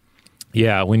tests.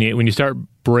 Yeah, when you start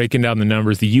breaking down the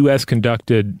numbers, the U.S.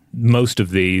 conducted most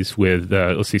of these with,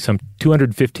 some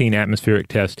 215 atmospheric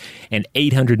tests and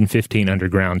 815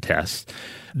 underground tests.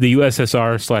 The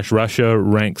USSR/Russia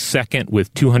ranks second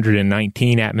with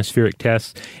 219 atmospheric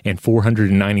tests and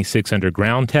 496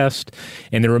 underground tests.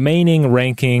 And the remaining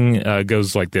ranking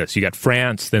goes like this. You got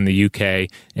France, then the UK,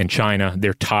 and China.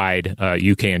 They're tied,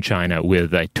 UK and China,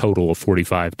 with a total of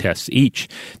 45 tests each.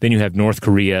 Then you have North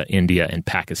Korea, India, and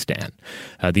Pakistan.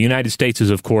 The United States is,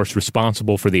 of course,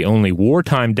 responsible for the only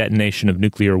wartime detonation of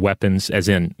nuclear weapons, as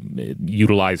in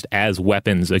utilized as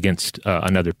weapons against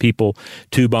another people.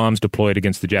 2 bombs deployed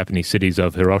against the Japanese cities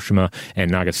of Hiroshima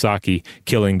and Nagasaki,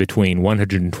 killing between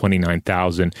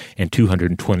 129,000 and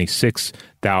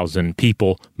 226,000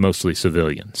 people, mostly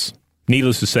civilians.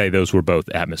 Needless to say, those were both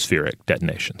atmospheric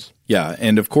detonations. Yeah,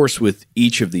 and of course, with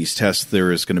each of these tests,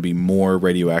 there is going to be more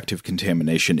radioactive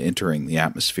contamination entering the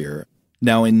atmosphere.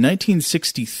 Now, in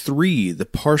 1963, the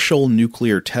Partial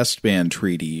Nuclear Test Ban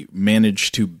Treaty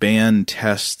managed to ban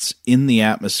tests in the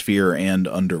atmosphere and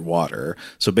underwater.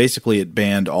 So basically, it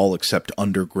banned all except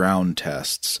underground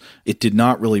tests. It did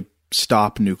not really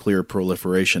stop nuclear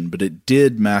proliferation, but it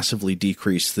did massively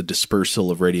decrease the dispersal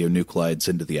of radionuclides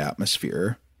into the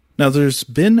atmosphere. Now, there's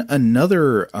been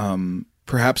another,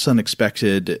 perhaps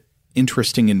unexpected,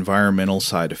 interesting environmental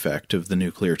side effect of the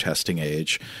nuclear testing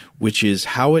age, which is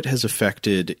how it has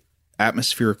affected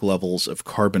atmospheric levels of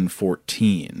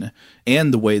carbon-14,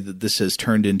 and the way that this has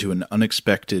turned into an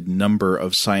unexpected number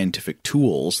of scientific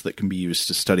tools that can be used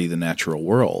to study the natural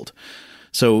world.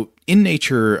 So in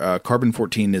nature,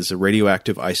 carbon-14 is a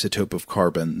radioactive isotope of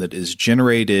carbon that is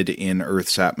generated in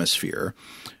Earth's atmosphere.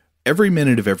 Every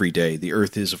minute of every day, the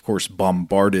Earth is, of course,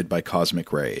 bombarded by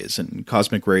cosmic rays, and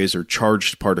cosmic rays are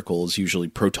charged particles, usually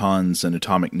protons and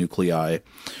atomic nuclei,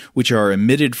 which are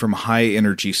emitted from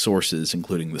high-energy sources,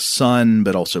 including the sun,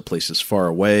 but also places far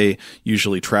away,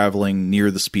 usually traveling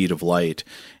near the speed of light.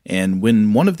 And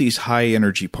when one of these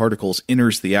high-energy particles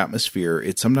enters the atmosphere,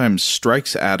 it sometimes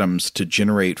strikes atoms to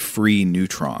generate free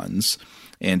neutrons.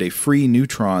 And a free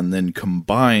neutron then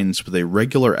combines with a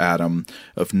regular atom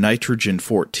of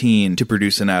nitrogen-14 to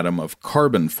produce an atom of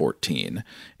carbon-14.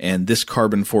 And this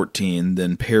carbon-14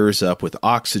 then pairs up with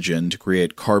oxygen to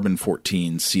create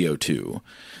carbon-14 CO2.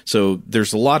 So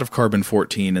there's a lot of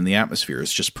carbon-14 in the atmosphere.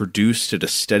 It's just produced at a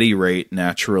steady rate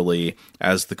naturally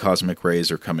as the cosmic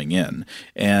rays are coming in.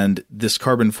 And this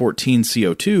carbon-14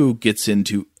 CO2 gets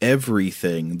into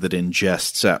everything that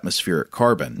ingests atmospheric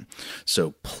carbon.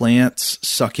 So plants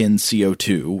suck in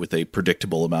CO2 with a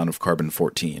predictable amount of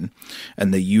carbon-14,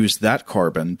 and they use that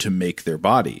carbon to make their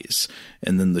bodies.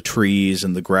 And then the trees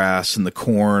and the grass and the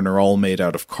corn are all made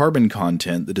out of carbon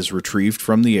content that is retrieved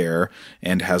from the air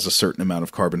and has a certain amount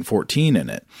of carbon-14 in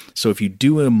it. So if you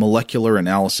do a molecular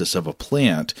analysis of a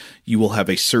plant, you will have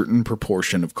a certain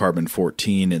proportion of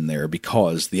carbon-14 in there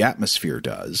because the atmosphere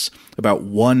does. About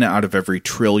 1 out of every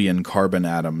trillion carbon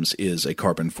atoms is a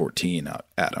carbon-14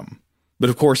 atom. But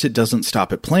of course, it doesn't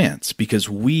stop at plants, because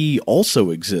we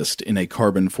also exist in a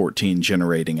carbon-14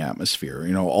 generating atmosphere.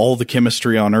 You know, all the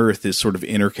chemistry on Earth is sort of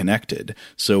interconnected.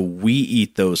 So we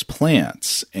eat those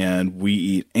plants, and we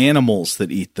eat animals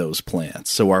that eat those plants.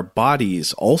 So our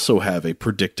bodies also have a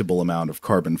predictable amount of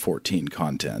carbon-14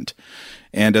 content.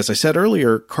 And as I said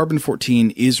earlier,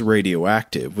 carbon-14 is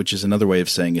radioactive, which is another way of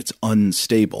saying it's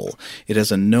unstable. It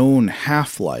has a known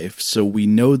half-life, so we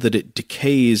know that it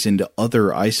decays into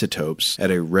other isotopes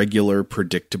at a regular,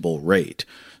 predictable rate.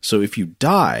 So if you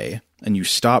die and you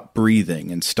stop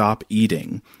breathing and stop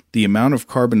eating, the amount of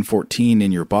carbon-14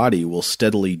 in your body will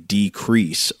steadily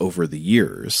decrease over the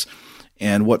years.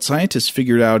 And what scientists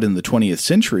figured out in the 20th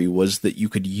century was that you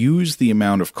could use the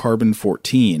amount of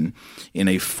carbon-14 in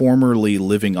a formerly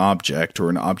living object, or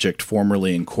an object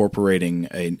formerly incorporating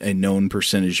a known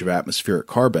percentage of atmospheric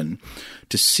carbon,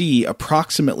 to see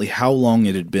approximately how long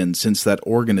it had been since that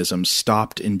organism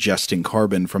stopped ingesting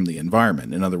carbon from the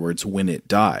environment. In other words, when it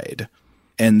died.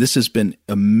 And this has been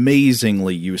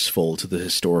amazingly useful to the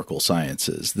historical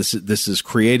sciences. This has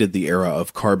created the era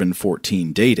of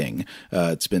carbon-14 dating.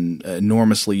 It's been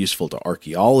enormously useful to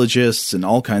archaeologists and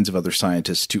all kinds of other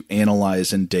scientists to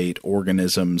analyze and date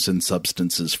organisms and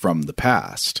substances from the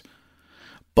past.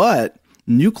 But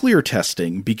nuclear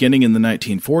testing, beginning in the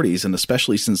 1940s, and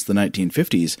especially since the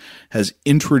 1950s, has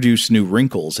introduced new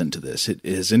wrinkles into this. It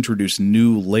has introduced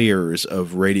new layers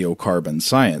of radiocarbon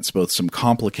science, both some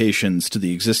complications to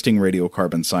the existing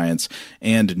radiocarbon science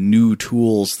and new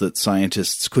tools that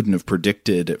scientists couldn't have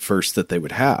predicted at first that they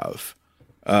would have.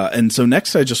 And so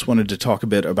next I just wanted to talk a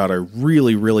bit about a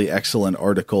really, really excellent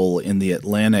article in The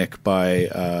Atlantic by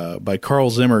Carl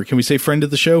Zimmer. Can we say friend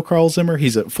of the show, Carl Zimmer?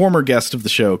 He's a former guest of the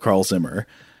show, Carl Zimmer.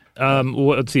 Well,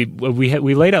 let's see.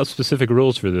 We laid out specific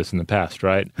rules for this in the past,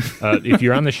 right? If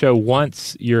you're on the show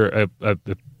once, you're a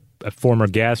a former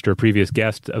guest or a previous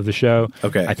guest of the show.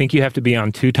 Okay. I think you have to be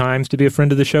on 2 times to be a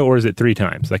friend of the show, or is it 3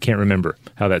 times? I can't remember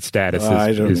how that status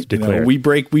is declared. We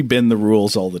bend the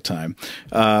rules all the time.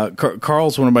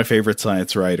 Carl's one of my favorite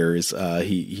science writers.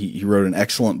 He wrote an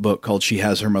excellent book called She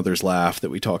Has Her Mother's Laugh that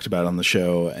we talked about on the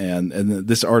show, and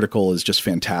this article is just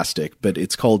fantastic. But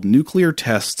it's called Nuclear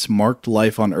Tests Marked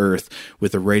Life on Earth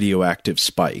with a Radioactive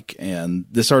Spike. And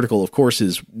this article, of course,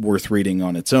 is worth reading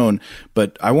on its own,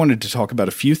 but I wanted to talk about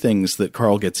a few things that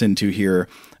Carl gets into here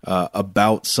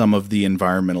about some of the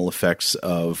environmental effects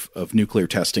of nuclear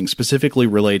testing, specifically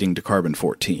relating to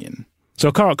carbon-14.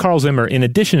 So Carl Zimmer, in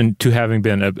addition to having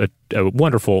been a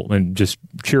wonderful and just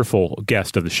cheerful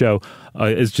guest of the show,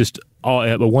 is just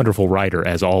a wonderful writer,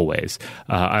 as always.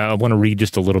 I want to read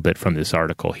just a little bit from this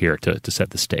article here to set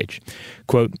the stage.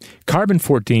 Quote,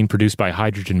 carbon-14 produced by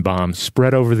hydrogen bombs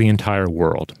spread over the entire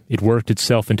world. It worked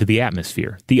itself into the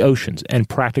atmosphere, the oceans, and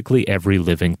practically every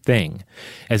living thing.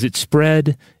 As it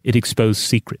spread, it exposed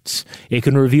secrets. It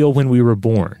can reveal when we were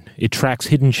born. It tracks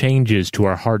hidden changes to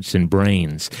our hearts and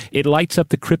brains. It lights up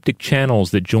the cryptic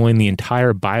channels that join the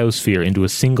entire biosphere into a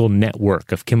single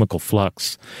network of chemical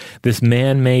flux. This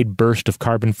man-made burst of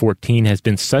carbon-14 has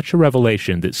been such a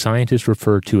revelation that scientists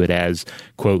refer to it as,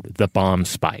 quote, the bomb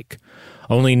spike.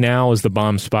 Only now is the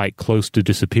bomb spike close to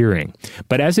disappearing.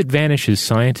 But as it vanishes,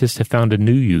 scientists have found a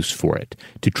new use for it,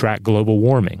 to track global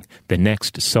warming, the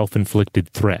next self-inflicted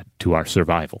threat to our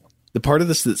survival. The part of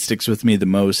this that sticks with me the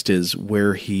most is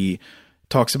where he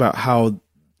talks about how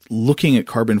looking at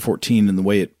carbon-14 and the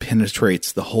way it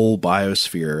penetrates the whole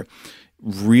biosphere,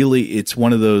 really, it's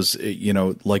one of those,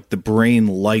 like the brain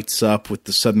lights up with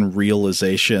the sudden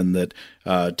realization that,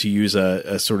 to use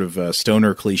a sort of a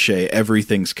stoner cliche,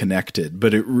 everything's connected.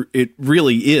 But it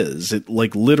really is. It,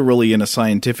 like, literally in a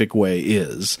scientific way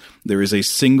is. There is a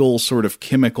single sort of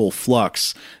chemical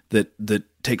flux that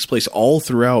takes place all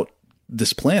throughout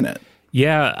this planet.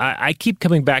 Yeah, I keep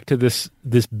coming back to this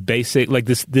basic, like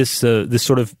this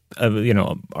sort of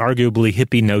arguably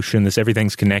hippie notion, this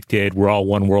everything's connected, we're all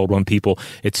one world, one people,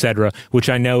 etc., which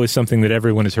I know is something that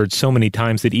everyone has heard so many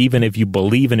times that even if you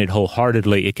believe in it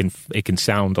wholeheartedly, it can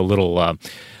sound a little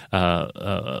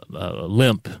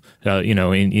limp,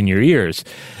 in your ears.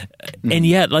 And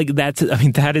yet,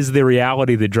 that is the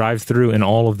reality that drives through in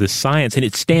all of this science, and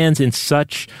it stands in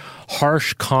such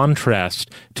harsh contrast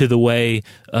to the way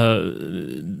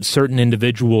certain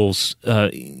individuals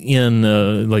in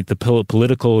the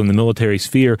political and the military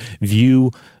sphere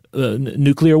view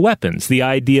nuclear weapons. The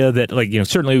idea that,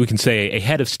 certainly we can say a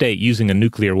head of state using a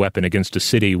nuclear weapon against a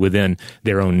city within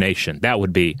their own nation, that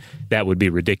would be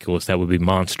ridiculous. That would be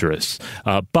monstrous.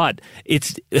 But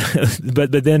it's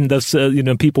but then those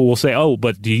people will say, oh,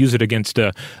 but do you use it against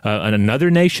another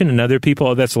nation, another people?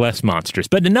 Oh, that's less monstrous.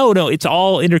 But no, it's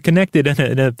all interconnected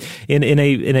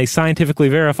in a scientifically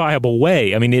verifiable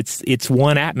way. I mean, it's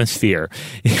one atmosphere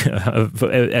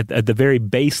at the very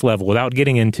base level, without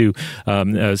getting into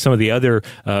some of the other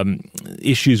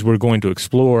issues we're going to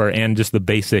explore and just the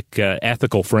basic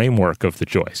ethical framework of the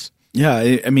choice.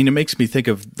 Yeah, I mean, it makes me think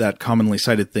of that commonly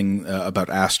cited thing about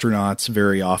astronauts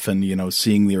very often,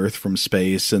 seeing the Earth from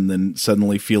space and then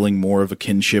suddenly feeling more of a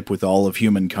kinship with all of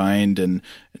humankind and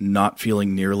not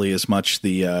feeling nearly as much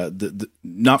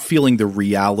not feeling the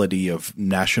reality of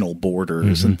national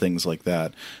borders and things like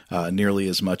that nearly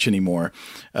as much anymore.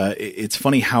 It's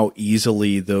funny how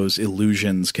easily those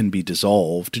illusions can be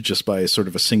dissolved just by sort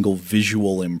of a single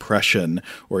visual impression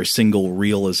or a single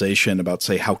realization about,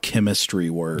 say, how chemistry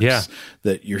works. Yeah.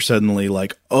 That you're suddenly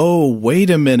like, oh, wait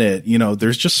a minute,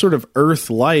 there's just sort of Earth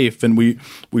life, and we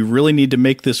really need to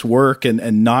make this work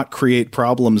and not create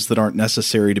problems that aren't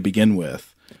necessary to begin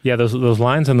with. Yeah, those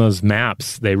lines on those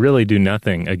maps, they really do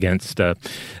nothing against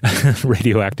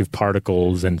radioactive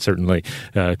particles and certainly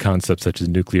concepts such as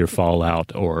nuclear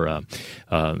fallout or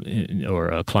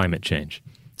climate change.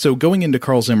 So going into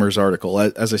Carl Zimmer's article,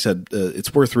 as I said,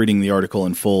 it's worth reading the article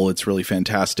in full. It's really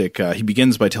fantastic. He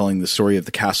begins by telling the story of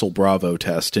the Castle Bravo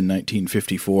test in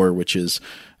 1954, which is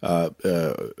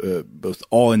both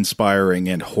awe-inspiring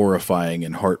and horrifying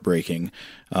and heartbreaking.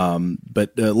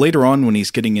 But later on, when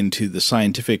he's getting into the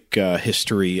scientific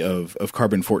history of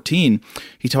carbon-14,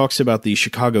 he talks about the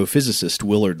Chicago physicist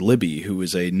Willard Libby, who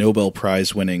is a Nobel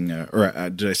Prize-winning,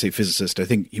 did I say physicist? I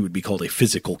think he would be called a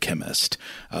physical chemist.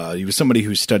 He was somebody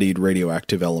who studied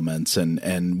radioactive elements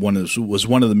and was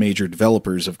one of the major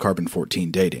developers of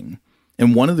carbon-14 dating.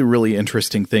 And one of the really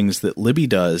interesting things that Libby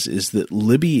does is that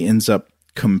Libby ends up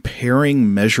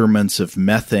comparing measurements of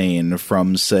methane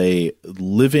from, say,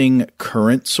 living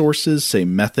current sources, say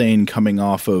methane coming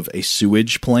off of a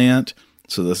sewage plant.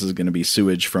 So this is going to be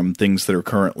sewage from things that are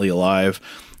currently alive,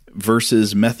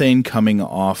 versus methane coming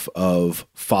off of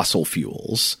fossil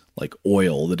fuels, like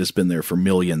oil that has been there for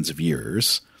millions of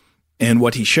years. And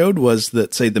what he showed was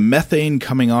that, say, the methane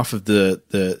coming off of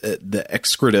the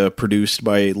excreta produced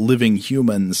by living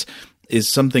humans is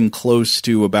something close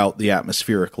to about the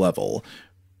atmospheric level.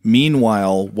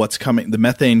 Meanwhile, the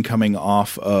methane coming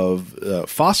off of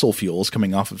fossil fuels,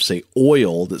 coming off of, say,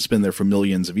 oil that's been there for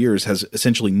millions of years, has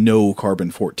essentially no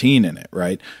carbon-14 in it,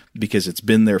 right? Because it's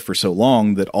been there for so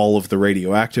long that all of the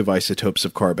radioactive isotopes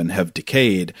of carbon have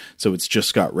decayed, so it's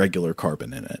just got regular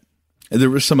carbon in it. There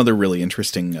were some other really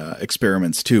interesting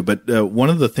experiments too, but one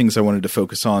of the things I wanted to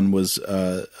focus on was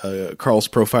Carl's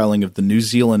profiling of the New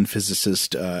Zealand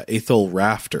physicist Athol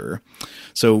Rafter.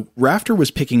 So Rafter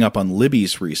was picking up on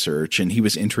Libby's research, and he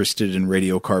was interested in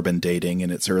radiocarbon dating in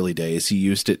its early days. He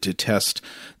used it to test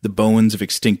the bones of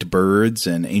extinct birds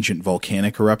and ancient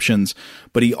volcanic eruptions,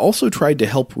 but he also tried to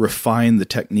help refine the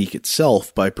technique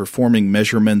itself by performing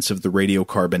measurements of the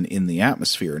radiocarbon in the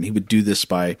atmosphere. And he would do this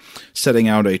by setting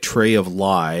out a tray of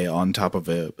lye on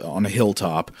a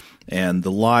hilltop, and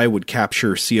the lye would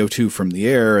capture CO2 from the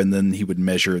air, and then he would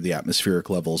measure the atmospheric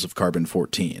levels of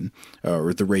carbon-14,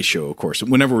 or the ratio, of course.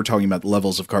 Whenever we're talking about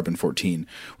levels of carbon-14,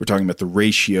 we're talking about the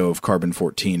ratio of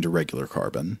carbon-14 to regular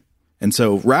carbon. And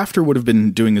so Rafter would have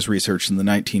been doing his research in the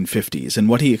 1950s, and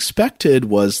what he expected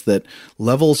was that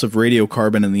levels of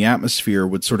radiocarbon in the atmosphere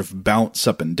would sort of bounce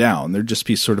up and down. There'd just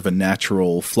be sort of a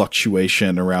natural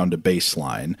fluctuation around a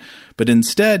baseline. But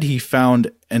instead, he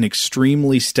found an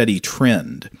extremely steady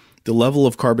trend. The level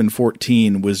of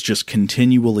carbon-14 was just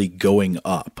continually going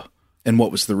up. And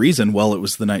what was the reason? Well, it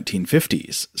was the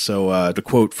 1950s. So to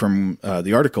quote from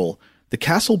the article, "The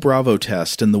Castle Bravo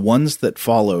test and the ones that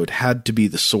followed had to be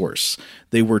the source.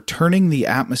 They were turning the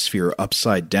atmosphere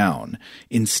upside down.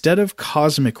 Instead of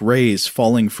cosmic rays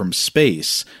falling from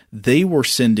space, they were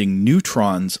sending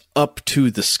neutrons up to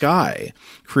the sky,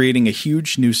 creating a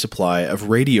huge new supply of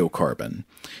radiocarbon."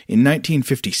 In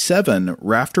 1957,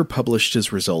 Rafter published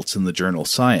his results in the journal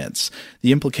Science.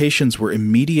 The implications were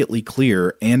immediately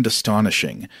clear and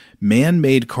astonishing.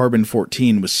 Man-made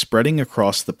carbon-14 was spreading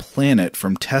across the planet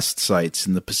from test sites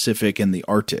in the Pacific and the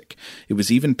Arctic. It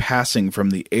was even passing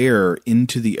from the air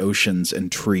into the oceans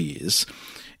and trees.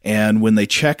 And when they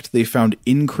checked, they found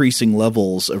increasing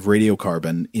levels of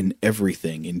radiocarbon in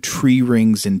everything, in tree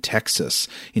rings in Texas,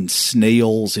 in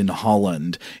snails in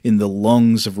Holland, in the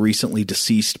lungs of recently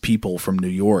deceased people from New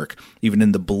York, even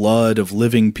in the blood of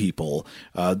living people.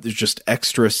 There's just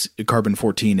extra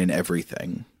carbon-14 in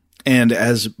everything. And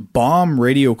as bomb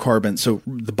radiocarbon, so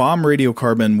the bomb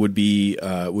radiocarbon would be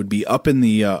up in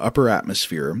the upper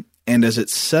atmosphere, and as it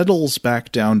settles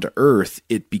back down to Earth,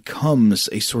 it becomes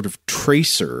a sort of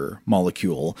tracer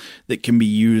molecule that can be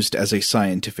used as a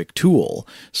scientific tool.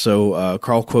 So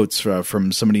Carl quotes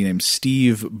from somebody named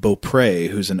Steve Beaupre,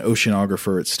 who's an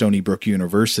oceanographer at Stony Brook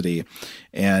University,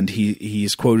 and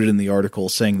he's quoted in the article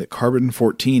saying that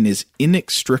carbon-14 is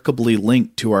inextricably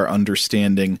linked to our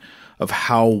understanding of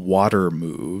how water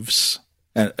moves.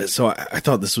 And so I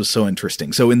thought this was so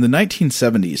interesting. So in the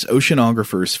 1970s,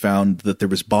 oceanographers found that there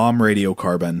was bomb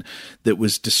radiocarbon that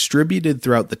was distributed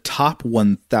throughout the top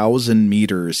 1,000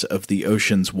 meters of the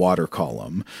ocean's water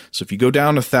column. So if you go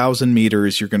down 1,000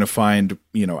 meters, you're going to find,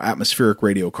 atmospheric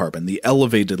radiocarbon, the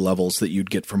elevated levels that you'd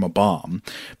get from a bomb.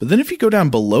 But then if you go down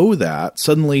below that,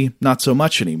 suddenly not so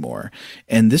much anymore.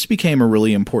 And this became a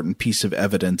really important piece of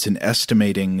evidence in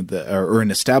estimating or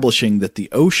in establishing that the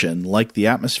ocean, like the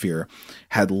atmosphere,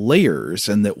 had layers,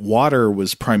 and that water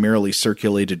was primarily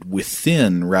circulated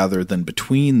within rather than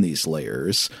between these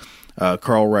layers.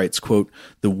 Carl writes, quote,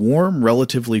 "The warm,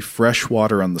 relatively fresh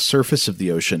water on the surface of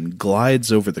the ocean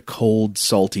glides over the cold,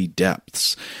 salty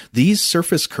depths. These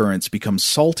surface currents become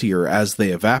saltier as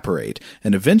they evaporate,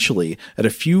 and eventually, at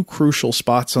a few crucial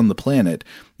spots on the planet,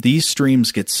 these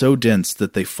streams get so dense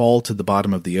that they fall to the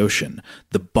bottom of the ocean.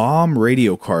 The bomb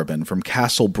radiocarbon from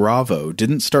Castle Bravo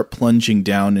didn't start plunging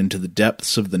down into the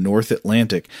depths of the North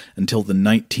Atlantic until the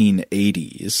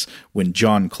 1980s, when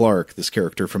John Clark, this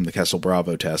character from the Castle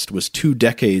Bravo test, was 2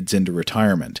 decades into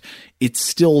retirement. It's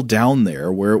still down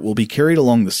there, where it will be carried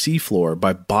along the seafloor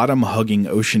by bottom-hugging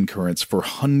ocean currents for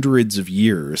hundreds of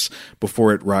years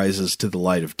before it rises to the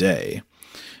light of day."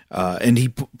 And he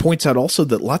points out also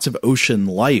that lots of ocean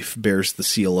life bears the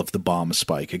seal of the bomb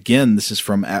spike. Again, this is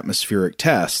from atmospheric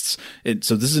tests.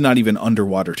 So this is not even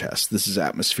underwater tests. This is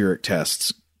atmospheric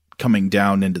tests coming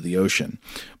down into the ocean.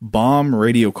 Bomb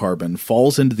radiocarbon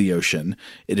falls into the ocean.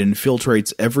 It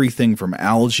infiltrates everything from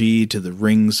algae to the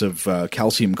rings of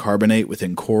calcium carbonate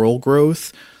within coral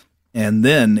growth. And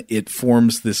then it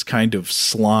forms this kind of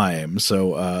slime.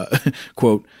 So,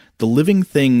 quote, The living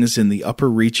things in the upper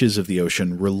reaches of the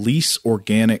ocean release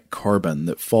organic carbon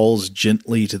that falls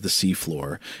gently to the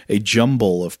seafloor, a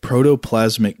jumble of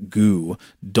protoplasmic goo,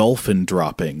 dolphin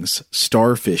droppings,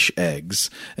 starfish eggs,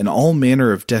 and all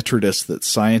manner of detritus that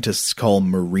scientists call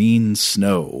marine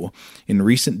snow. In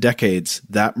recent decades,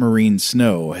 that marine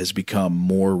snow has become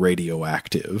more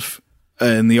radioactive.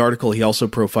 In the article, he also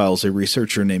profiles a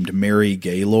researcher named Mary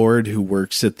Gaylord, who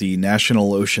works at the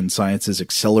National Ocean Sciences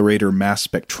Accelerator Mass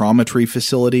Spectrometry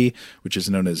Facility, which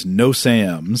is known as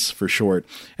NOSAMS for short.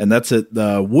 And that's at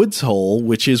the Woods Hole,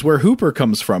 which is where Hooper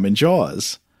comes from in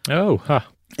Jaws. Oh, huh.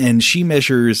 And she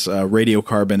measures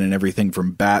radiocarbon in everything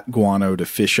from bat guano to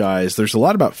fish eyes. There's a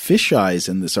lot about fish eyes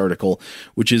in this article,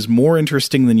 which is more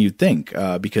interesting than you'd think,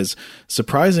 because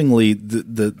surprisingly,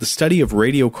 the study of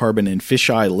radiocarbon in fish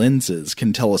eye lenses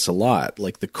can tell us a lot.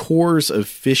 Like the cores of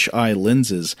fish eye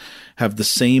lenses have the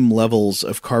same levels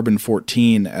of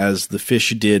carbon-14 as the fish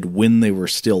did when they were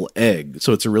still egg.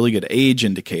 So it's a really good age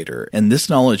indicator. And this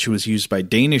knowledge was used by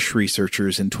Danish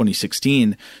researchers in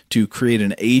 2016 to create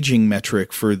an aging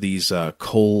metric for these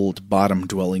cold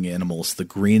bottom-dwelling animals, the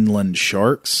Greenland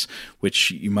sharks, which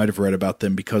you might have read about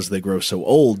them because they grow so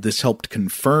old. This helped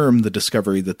confirm the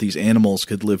discovery that these animals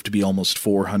could live to be almost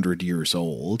 400 years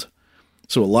old.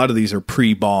 So a lot of these are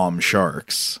pre-bomb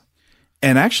sharks.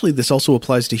 And actually, this also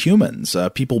applies to humans.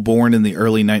 People born in the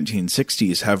early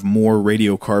 1960s have more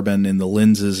radiocarbon in the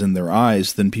lenses in their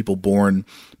eyes than people born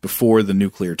before the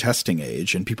nuclear testing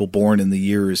age. And people born in the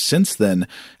years since then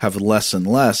have less and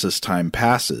less as time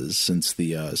passes since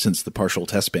the partial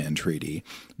test ban treaty.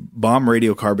 Bomb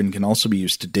radiocarbon can also be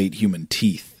used to date human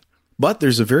teeth. But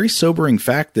there's a very sobering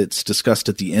fact that's discussed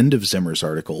at the end of Zimmer's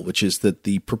article, which is that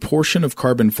the proportion of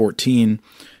carbon-14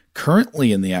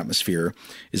 currently in the atmosphere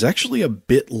is actually a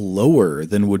bit lower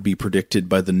than would be predicted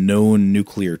by the known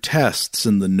nuclear tests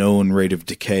and the known rate of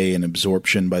decay and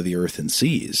absorption by the Earth and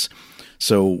seas.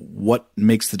 So what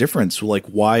makes the difference? Like,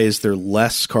 why is there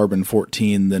less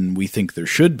carbon-14 than we think there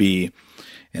should be?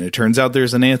 And it turns out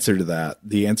there's an answer to that.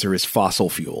 The answer is fossil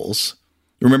fuels.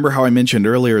 Remember how I mentioned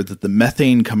earlier that the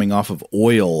methane coming off of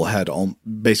oil had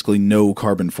basically no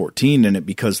carbon-14 in it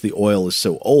because the oil is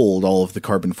so old, all of the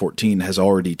carbon-14 has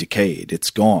already decayed.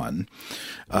 It's gone.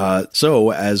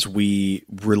 So as we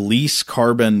release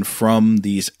carbon from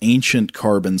these ancient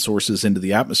carbon sources into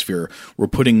the atmosphere, we're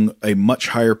putting a much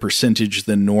higher percentage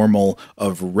than normal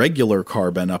of regular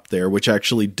carbon up there, which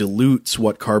actually dilutes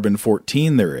what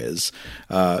carbon-14 there is.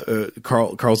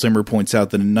 Carl Zimmer points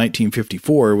out that in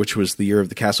 1954, which was the year of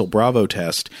the Castle Bravo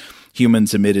test,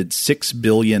 humans emitted 6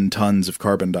 billion tons of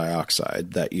carbon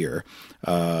dioxide that year.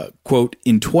 Quote,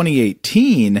 in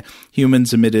 2018,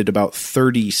 humans emitted about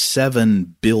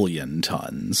 37 billion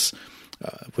tons,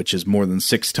 which is more than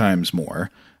 6 times more.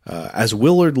 As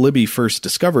Willard Libby first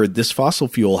discovered, this fossil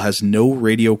fuel has no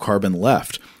radiocarbon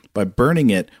left. By burning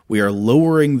it, we are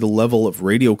lowering the level of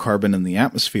radiocarbon in the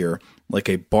atmosphere like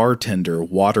a bartender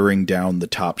watering down the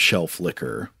top shelf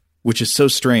liquor. Which is so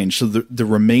strange. So the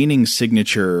remaining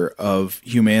signature of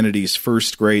humanity's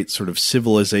first great sort of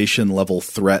civilization-level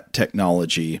threat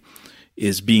technology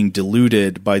is being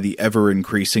diluted by the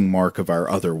ever-increasing mark of our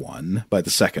other one, by the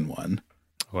second one.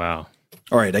 Wow.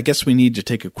 All right, I guess we need to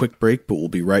take a quick break, but we'll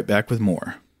be right back with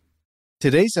more.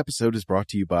 Today's episode is brought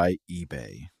to you by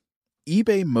eBay.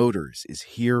 eBay Motors is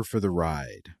here for the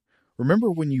ride.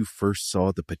 Remember when you first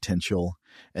saw the potential?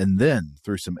 And then,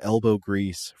 through some elbow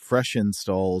grease, fresh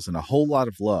installs, and a whole lot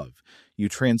of love, you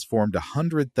transformed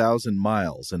 100,000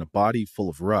 miles and a body full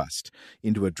of rust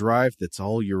into a drive that's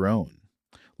all your own.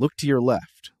 Look to your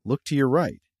left. Look to your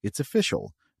right. It's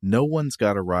official. No one's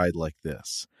got a ride like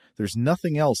this. There's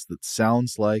nothing else that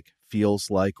sounds like, feels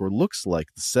like, or looks like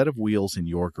the set of wheels in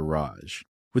your garage.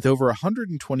 With over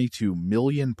 122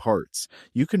 million parts,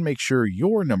 you can make sure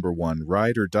your number one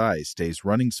ride or die stays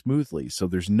running smoothly so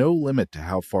there's no limit to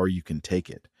how far you can take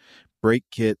it. Brake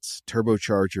kits,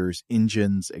 turbochargers,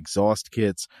 engines, exhaust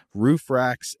kits, roof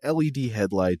racks, LED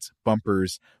headlights,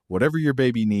 bumpers, whatever your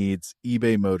baby needs,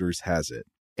 eBay Motors has it.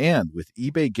 And with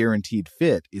eBay Guaranteed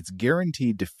Fit, it's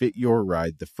guaranteed to fit your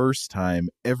ride the first time,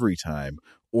 every time,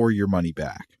 or your money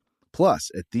back.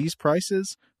 Plus, at these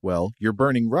prices, well, you're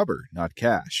burning rubber, not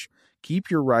cash.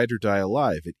 Keep your ride or die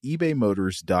alive at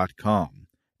ebaymotors.com.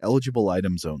 Eligible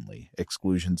items only.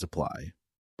 Exclusions apply.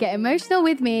 Get emotional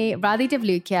with me, Radhi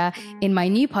Devlukia, in my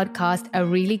new podcast, A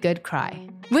Really Good Cry.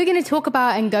 We're going to talk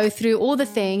about and go through all the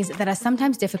things that are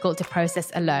sometimes difficult to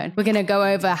process alone. We're going to go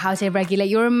over how to regulate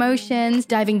your emotions,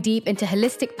 diving deep into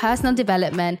holistic personal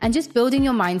development, and just building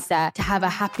your mindset to have a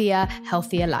happier,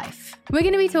 healthier life. We're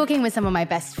going to be talking with some of my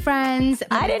best friends.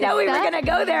 I didn't know we were going to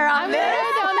go there on this.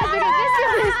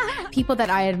 People that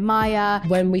I admire.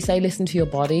 When we say listen to your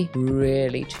body,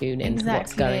 really tune into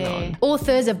what's going on.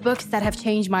 Authors of books that have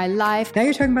changed my life. Now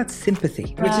you're talking about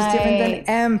sympathy, which is different than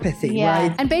empathy,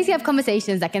 right? And basically have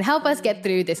conversations that can help us get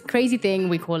through this crazy thing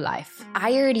we call life.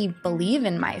 I already believe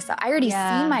in myself. I already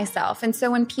see myself. And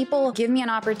so when people give me an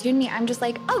opportunity, I'm just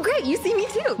like, oh, great, you see me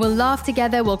too. We'll laugh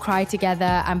together, we'll cry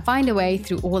together, and find a way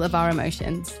through all of our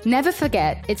emotions. Never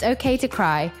forget, it's okay to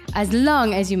cry as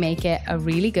long as you make it a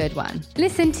really good one.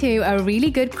 Listen to A Really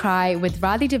Good Cry with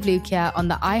Radhi Devlukia on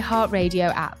the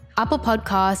iHeartRadio app, Apple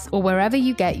Podcasts, or wherever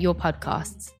you get your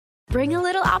podcasts. Bring a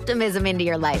little optimism into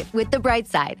your life with The Bright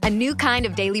Side, a new kind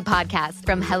of daily podcast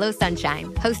from Hello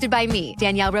Sunshine, hosted by me,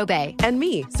 Danielle Robay. And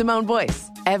me, Simone Boyce.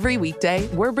 Every weekday,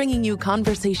 we're bringing you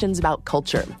conversations about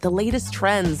culture, the latest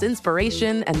trends,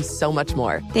 inspiration, and so much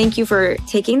more. Thank you for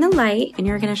taking the light, and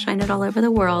you're going to shine it all over the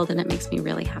world, and it makes me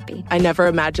really happy. I never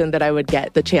imagined that I would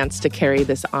get the chance to carry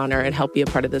this honor and help be a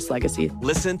part of this legacy.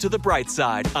 Listen to The Bright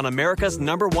Side on America's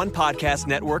 #1 podcast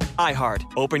network, iHeart.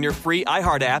 Open your free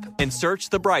iHeart app and search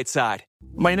The Bright Side.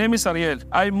 My name is Ariel.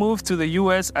 I moved to the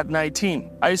U.S. at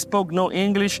 19. I spoke no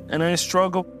English and I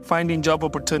struggled finding job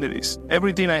opportunities.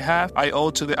 Everything I have, I owe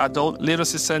to the Adult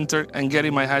Literacy Center and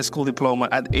getting my high school diploma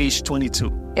at age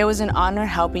 22. It was an honor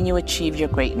helping you achieve your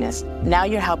greatness. Now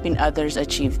you're helping others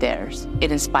achieve theirs.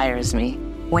 It inspires me.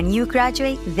 When you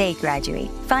graduate, they graduate.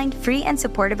 Find free and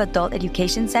supportive adult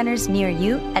education centers near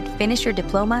you at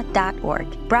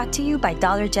finishyourdiploma.org. Brought to you by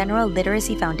Dollar General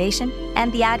Literacy Foundation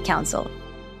and the Ad Council.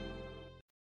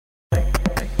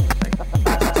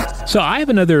 So I have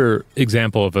another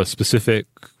example of a specific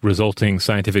resulting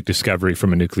scientific discovery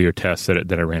from a nuclear test that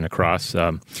I ran across,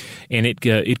 and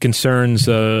it concerns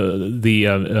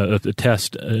the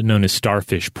test known as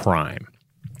Starfish Prime.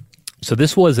 So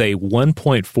this was a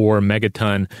 1.4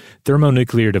 megaton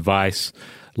thermonuclear device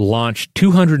launched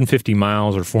 250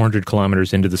 miles or 400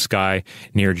 kilometers into the sky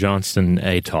near Johnston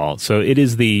Atoll. So it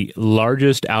is the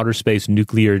largest outer space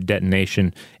nuclear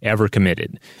detonation ever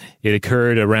committed. It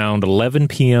occurred around 11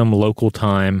 p.m. local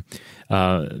time.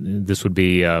 This would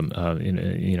be in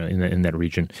that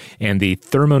region, and the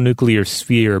thermonuclear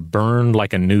sphere burned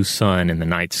like a new sun in the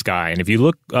night sky. And if you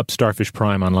look up Starfish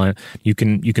Prime online, you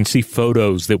can see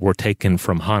photos that were taken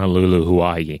from Honolulu,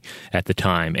 Hawaii at the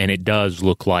time, and it does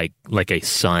look like a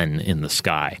sun in the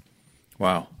sky.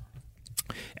 Wow.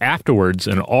 Afterwards,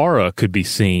 an aura could be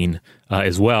seen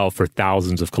as well for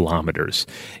thousands of kilometers.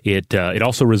 It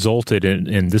also resulted in,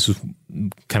 and this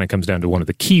kind of comes down to one of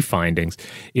the key findings,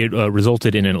 it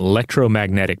resulted in an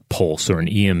electromagnetic pulse, or an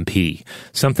EMP,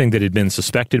 something that had been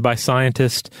suspected by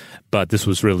scientists, but this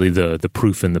was really the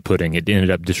proof in the pudding. It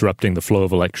ended up disrupting the flow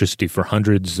of electricity for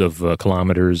hundreds of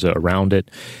kilometers around it,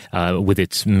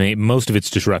 with most of its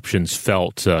disruptions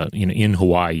felt in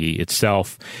Hawaii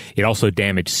itself. It also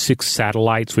damaged 6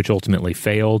 satellites, which ultimately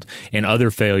failed, and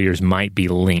other failures might be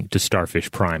linked to Starfish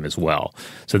Prime as well.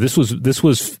 So this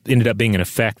was ended up being an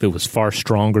effect that was far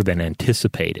stronger than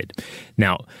anticipated.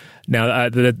 Now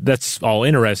that's all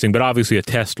interesting, but obviously a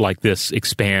test like this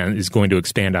is going to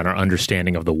expand on our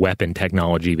understanding of the weapon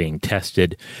technology being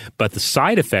tested. But the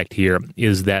side effect here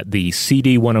is that the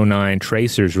CD-109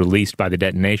 tracers released by the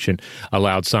detonation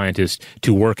allowed scientists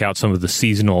to work out some of the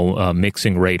seasonal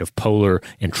mixing rate of polar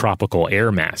and tropical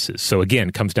air masses. So again,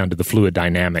 it comes down to the fluid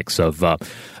dynamics of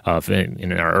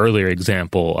in our earlier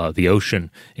example, the ocean,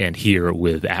 and here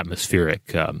with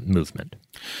atmospheric movement.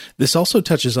 This also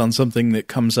touches on something that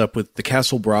comes up with the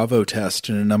Castle Bravo test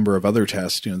and a number of other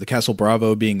tests. The Castle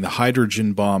Bravo being the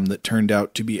hydrogen bomb that turned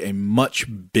out to be a much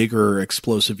bigger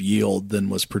explosive yield than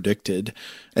was predicted.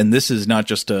 And this is not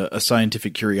just a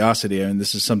scientific curiosity. I mean,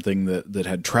 this is something that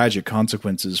had tragic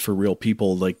consequences for real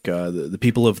people, like the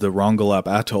people of the Rongelap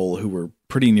Atoll, who were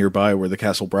pretty nearby where the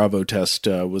Castle Bravo test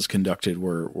was conducted,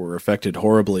 were affected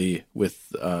horribly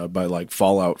by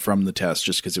fallout from the test,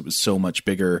 just because it was so much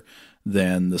bigger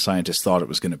than the scientists thought it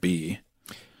was going to be.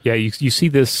 Yeah, you see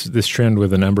this trend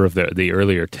with a number of the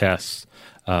earlier tests,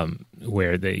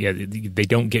 where they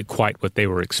don't get quite what they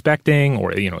were expecting,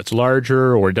 or it's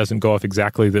larger, or it doesn't go off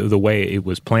exactly the way it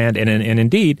was planned, and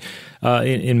indeed,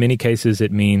 in many cases,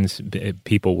 it means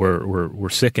people were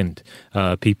sickened.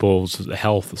 People's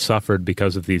health suffered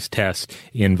because of these tests.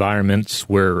 Environments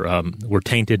were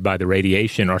tainted by the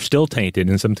radiation, are still tainted.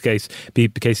 In some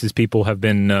cases, people have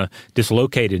been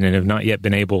dislocated and have not yet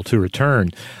been able to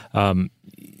return.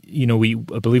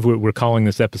 I believe we're calling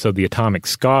this episode the atomic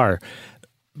scar.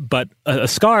 But a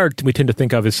scar we tend to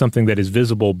think of as something that is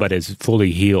visible but is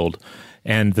fully healed.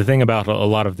 And the thing about a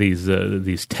lot of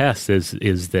these tests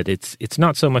is that it's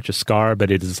not so much a scar, but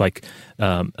it is like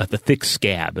a thick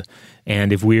scab.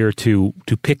 And if we are to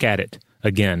pick at it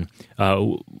again,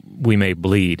 we may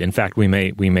bleed. In fact, we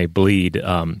may bleed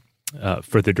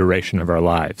for the duration of our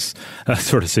lives,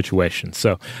 sort of situation.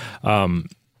 So.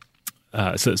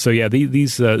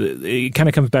 These it kind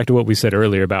of comes back to what we said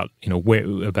earlier about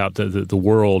about the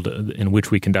world in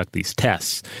which we conduct these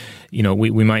tests.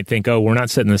 We might think, oh, we're not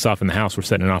setting this off in the house, we're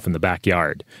setting it off in the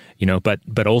backyard.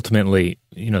 But ultimately,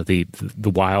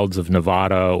 the wilds of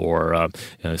Nevada or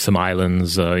some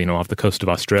islands, off the coast of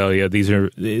Australia, these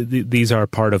are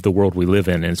part of the world we live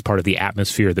in, and it's part of the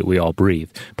atmosphere that we all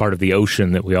breathe, part of the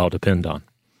ocean that we all depend on.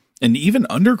 And even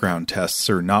underground tests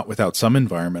are not without some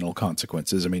environmental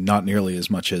consequences. I mean, not nearly as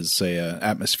much as, say, an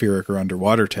atmospheric or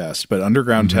underwater test, but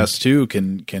underground tests, too,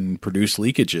 can produce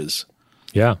leakages.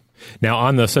 Yeah. Now,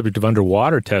 on the subject of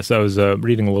underwater tests, I was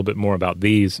reading a little bit more about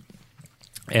these.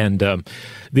 And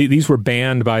these were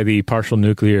banned by the Partial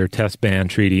Nuclear Test Ban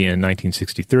Treaty in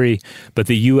 1963, but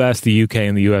the U.S., the U.K.,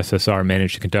 and the USSR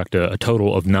managed to conduct a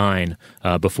total of 9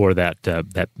 before that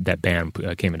ban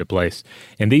came into place.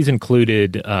 And these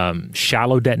included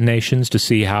shallow detonations to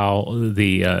see how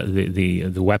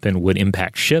the weapon would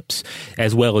impact ships,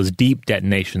 as well as deep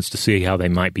detonations to see how they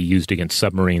might be used against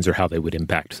submarines or how they would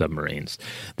impact submarines.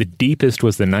 The deepest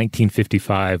was the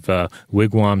 1955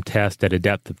 Wigwam test at a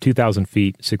depth of 2,000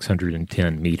 feet,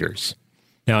 610 meters.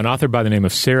 Now, an author by the name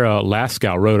of Sarah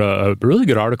Laskow wrote a really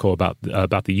good article about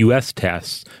the U.S.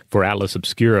 tests for Atlas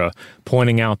Obscura,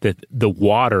 pointing out that the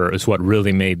water is what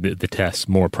really made the tests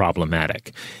more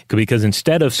problematic. Because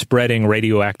instead of spreading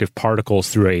radioactive particles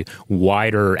through a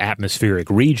wider atmospheric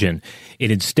region, it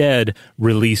instead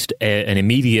released an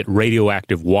immediate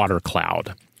radioactive water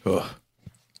cloud. Ugh.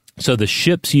 So the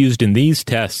ships used in these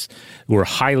tests were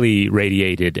highly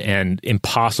radiated and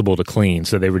impossible to clean,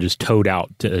 so they were just towed out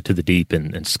to the deep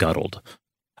and scuttled.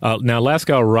 Now,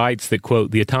 Laskow writes that, quote,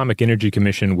 the Atomic Energy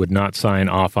Commission would not sign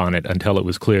off on it until it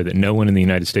was clear that no one in the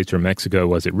United States or Mexico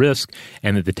was at risk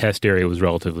and that the test area was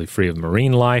relatively free of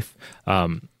marine life.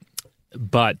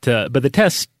 But the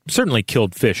tests certainly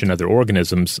killed fish and other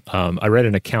organisms. I read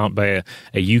an account by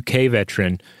a UK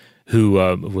veteran who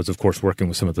was, of course, working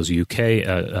with some of those UK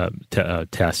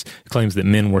tests, claims that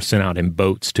men were sent out in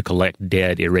boats to collect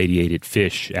dead, irradiated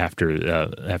fish after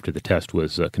the test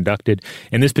was conducted.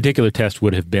 And this particular test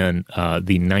would have been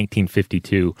the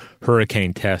 1952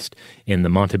 hurricane test in the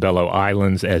Montebello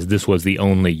Islands, as this was the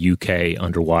only UK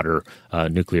underwater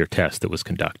nuclear test that was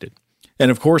conducted. And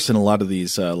of course, in a lot of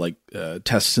these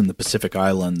tests in the Pacific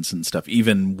Islands and stuff,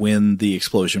 even when the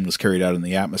explosion was carried out in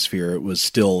the atmosphere, it was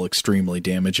still extremely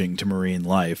damaging to marine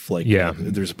life.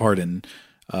 There's a part in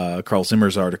Carl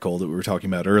Zimmer's article that we were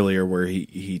talking about earlier where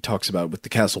he talks about with the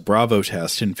Castle Bravo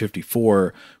test in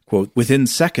 1954, quote, within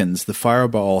seconds, the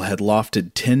fireball had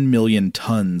lofted 10 million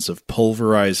tons of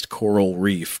pulverized coral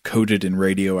reef coated in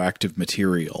radioactive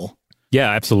material. Yeah,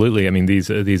 absolutely. I mean, these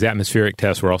atmospheric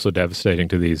tests were also devastating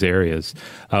to these areas.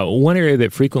 One area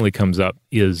that frequently comes up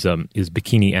is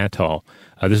Bikini Atoll.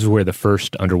 This is where the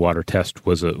first underwater test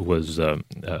was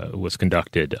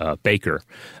conducted, Baker.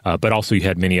 But also you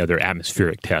had many other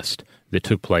atmospheric tests that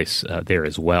took place there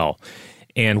as well.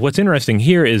 And what's interesting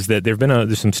here is that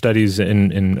there's some studies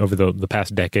in over the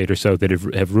past decade or so that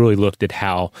have really looked at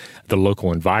how the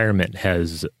local environment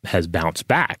has bounced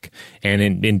back. And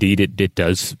indeed, it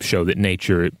does show that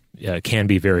nature can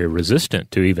be very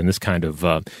resistant to even this kind of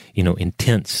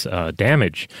intense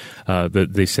damage.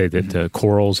 They say that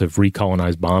corals have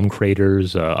recolonized bomb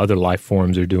craters. Other life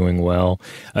forms are doing well,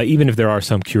 even if there are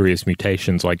some curious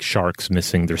mutations like sharks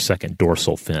missing their second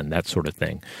dorsal fin, that sort of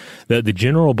thing. The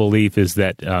general belief is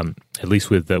that, at least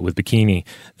with Bikini,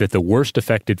 that the worst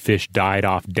affected fish died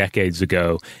off decades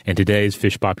ago, and today's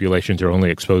fish populations are only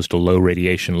exposed to low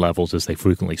radiation levels as they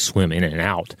frequently swim in and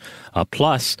out.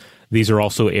 Plus, these are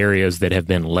also areas that have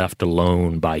been left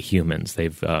alone by humans.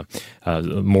 They've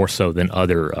more so than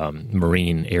other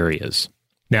marine areas.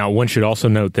 Now, one should also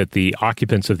note that the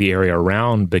occupants of the area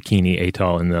around Bikini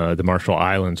Atoll in the Marshall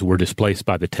Islands were displaced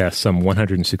by the test, some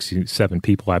 167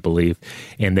 people, I believe,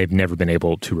 and they've never been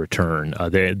able to return.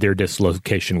 Their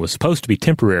dislocation was supposed to be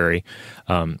temporary,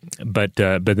 but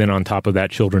then on top of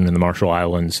that, children in the Marshall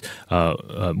Islands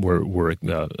were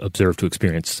observed to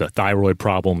experience thyroid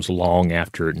problems long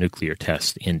after nuclear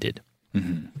tests ended.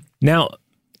 Mm-hmm. Now,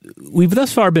 we've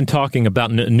thus far been talking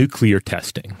about nuclear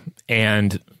testing,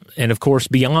 and of course,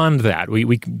 beyond that,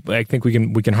 I think we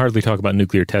can hardly talk about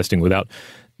nuclear testing without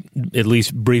at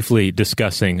least briefly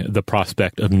discussing the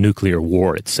prospect of nuclear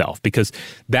war itself, because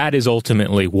that is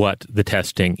ultimately what the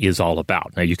testing is all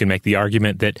about. Now, you can make the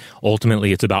argument that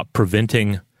ultimately it's about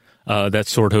preventing that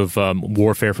sort of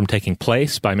warfare from taking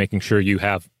place by making sure you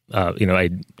have a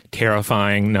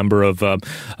terrifying number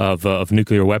of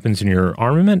nuclear weapons in your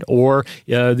armament, or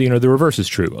the reverse is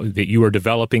true, that you are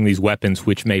developing these weapons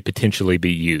which may potentially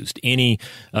be used. Any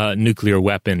nuclear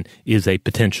weapon is a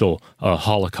potential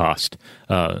holocaust,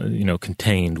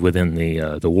 contained within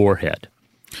the warhead.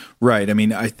 Right. I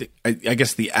mean, I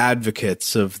guess the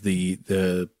advocates of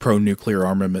the pro-nuclear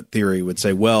armament theory would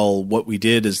say, well, what we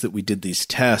did is that we did these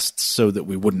tests so that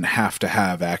we wouldn't have to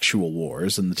have actual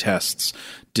wars, and the tests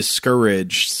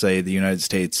discouraged, say, the United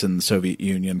States and the Soviet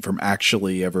Union from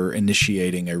actually ever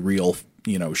initiating a real,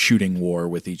 shooting war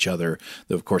with each other.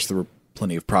 Though, of course, there were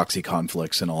plenty of proxy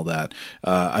conflicts and all that.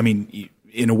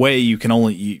 In a way, you can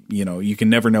only, you can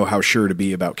never know how sure to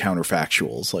be about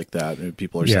counterfactuals like that.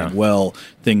 People are saying, well,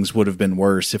 things would have been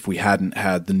worse if we hadn't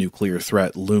had the nuclear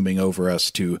threat looming over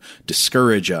us to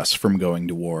discourage us from going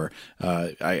to war.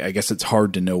 I guess it's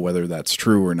hard to know whether that's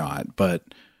true or not, but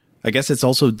I guess it's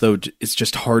also, though, it's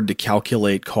just hard to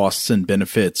calculate costs and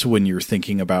benefits when you're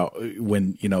thinking about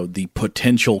when, the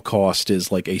potential cost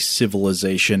is like a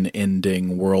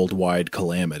civilization-ending worldwide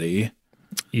calamity.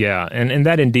 Yeah, and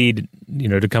that indeed,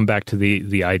 to come back to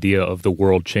the idea of the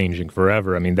world changing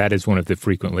forever, I mean, that is one of the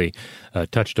frequently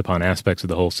touched upon aspects of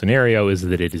the whole scenario, is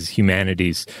that it is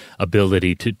humanity's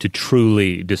ability to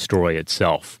truly destroy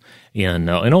itself and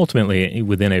ultimately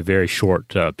within a very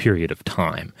short period of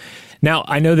time. Now,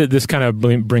 I know that this kind of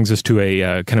brings us to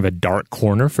a kind of a dark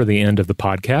corner for the end of the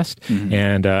podcast,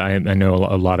 and I know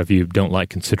a lot of you don't like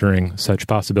considering such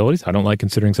possibilities. I don't like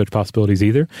considering such possibilities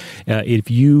either. If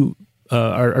you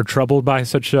are troubled by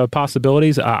such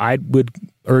possibilities, I would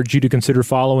urge you to consider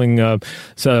following a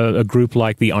group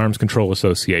like the Arms Control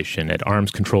Association at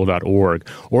armscontrol.org,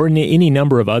 or any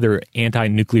number of other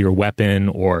anti-nuclear weapon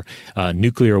or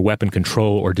nuclear weapon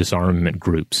control or disarmament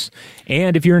groups.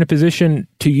 And if you're in a position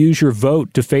to use your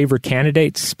vote to favor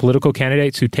political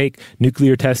candidates who take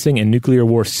nuclear testing and nuclear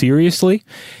war seriously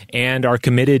and are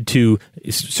committed to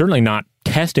certainly not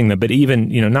testing them, but even,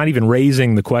 not even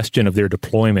raising the question of their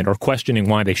deployment or questioning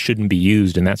why they shouldn't be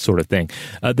used and that sort of thing,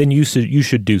 then you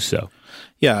should do so.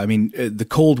 Yeah, I mean, the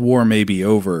Cold War may be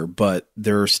over, but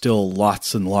there are still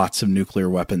lots and lots of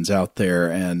nuclear weapons out there,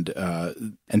 and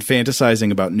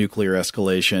fantasizing about nuclear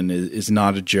escalation is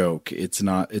not a joke. It's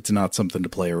not something to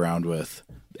play around with.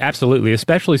 Absolutely,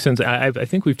 especially since I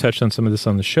think we've touched on some of this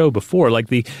on the show before, like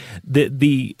the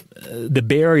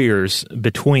barriers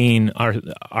between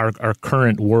our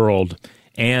current world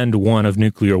and one of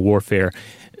nuclear warfare.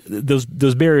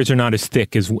 Those barriers are not as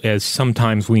thick as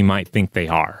sometimes we might think they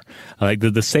are. Like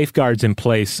the safeguards in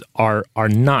place are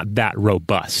not that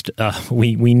robust.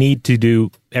 We need to do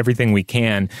everything we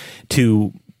can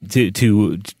to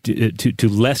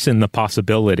lessen the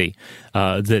possibility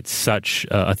that such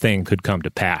a thing could come to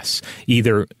pass,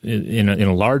 either in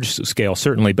a large scale,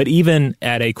 certainly, but even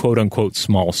at a quote-unquote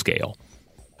small scale.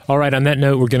 All right, on that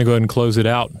note, we're going to go ahead and close it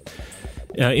out.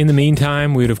 In the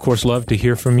meantime, we'd, of course, love to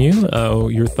hear from you,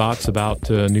 your thoughts about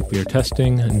nuclear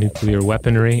testing, nuclear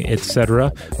weaponry,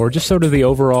 etc., or just sort of the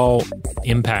overall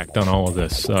impact on all of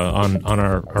this, on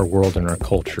our world and our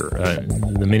culture,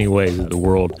 the many ways that the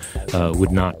world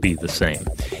would not be the same.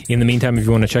 In the meantime, if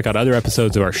you want to check out other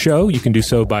episodes of our show, you can do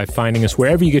so by finding us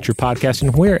wherever you get your podcast,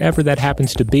 and wherever that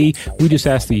happens to be, we just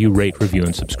ask that you rate, review,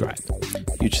 and subscribe.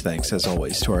 Huge thanks, as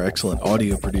always, to our excellent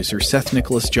audio producer, Seth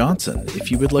Nicholas Johnson. If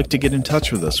you would like to get in touch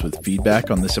with us with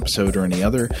feedback on this episode or any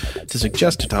other, to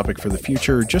suggest a topic for the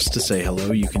future, just to say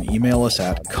hello, you can email us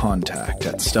at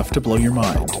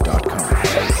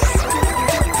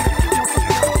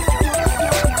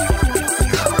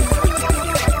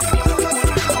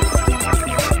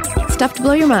Stuff to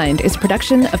Blow Your Mind is a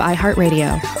production of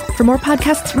iHeartRadio. For more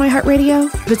podcasts from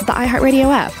iHeartRadio, visit the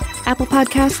iHeartRadio app, Apple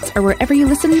Podcasts, or wherever you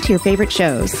listen to your favorite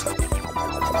shows.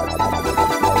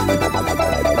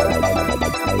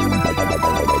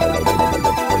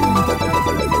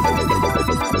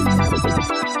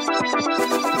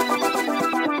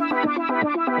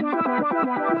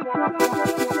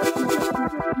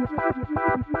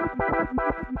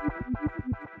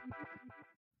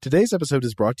 Today's episode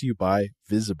is brought to you by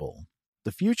Visible.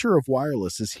 The future of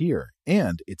wireless is here,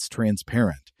 and it's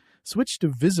transparent. Switch to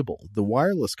Visible, the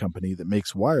wireless company that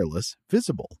makes wireless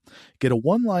visible. Get a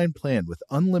one-line plan with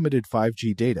unlimited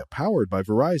 5G data powered by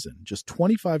Verizon, just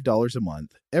 $25 a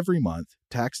month, every month,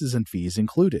 taxes and fees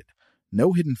included.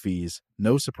 No hidden fees,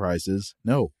 no surprises,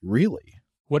 no, really.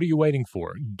 What are you waiting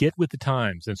for? Get with the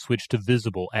times and switch to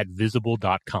Visible at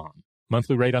Visible.com.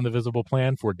 Monthly rate on the Visible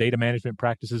plan for data management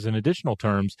practices and additional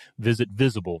terms, visit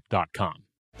Visible.com.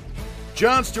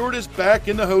 Jon Stewart is back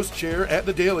in the host chair at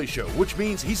The Daily Show, which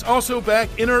means he's also back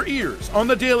in our ears on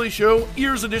The Daily Show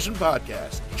Ears Edition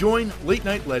podcast. Join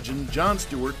late-night legend Jon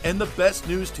Stewart and the best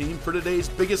news team for today's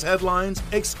biggest headlines,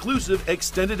 exclusive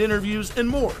extended interviews, and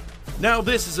more. Now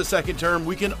this is a second term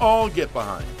we can all get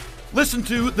behind. Listen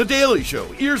to The Daily Show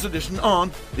Ears Edition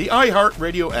on the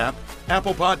iHeartRadio app,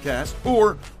 Apple Podcasts,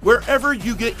 or wherever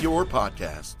you get your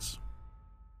podcasts.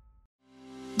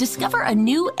 Discover a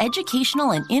new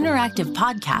educational and interactive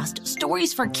podcast,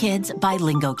 Stories for Kids by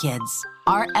Lingo Kids.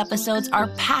 Our episodes are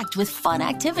packed with fun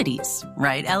activities.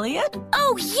 Right, Elliot?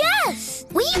 Oh, yes!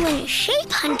 We went shape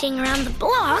hunting around the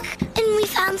block, and we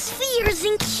found spheres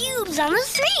and cubes on the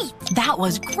street. That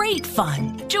was great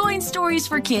fun. Join Stories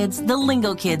for Kids, the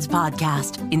Lingo Kids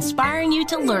podcast, inspiring you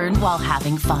to learn while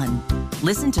having fun.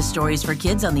 Listen to Stories for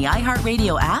Kids on the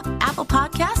iHeartRadio app, Apple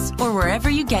Podcasts, or wherever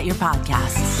you get your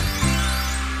podcasts.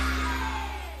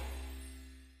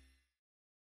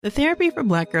 The Therapy for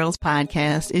Black Girls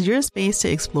podcast is your space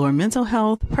to explore mental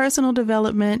health, personal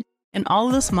development, and all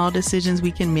of the small decisions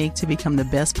we can make to become the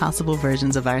best possible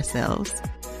versions of ourselves.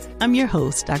 I'm your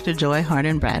host, Dr. Joy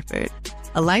Harden Bradford,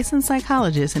 a licensed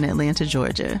psychologist in Atlanta,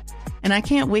 Georgia, and I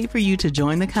can't wait for you to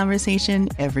join the conversation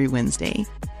every Wednesday.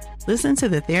 Listen to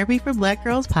the Therapy for Black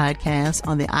Girls podcast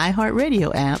on the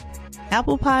iHeartRadio app,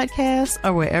 Apple Podcasts,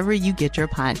 or wherever you get your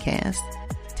podcasts.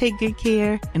 Take good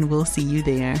care, and we'll see you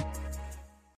there.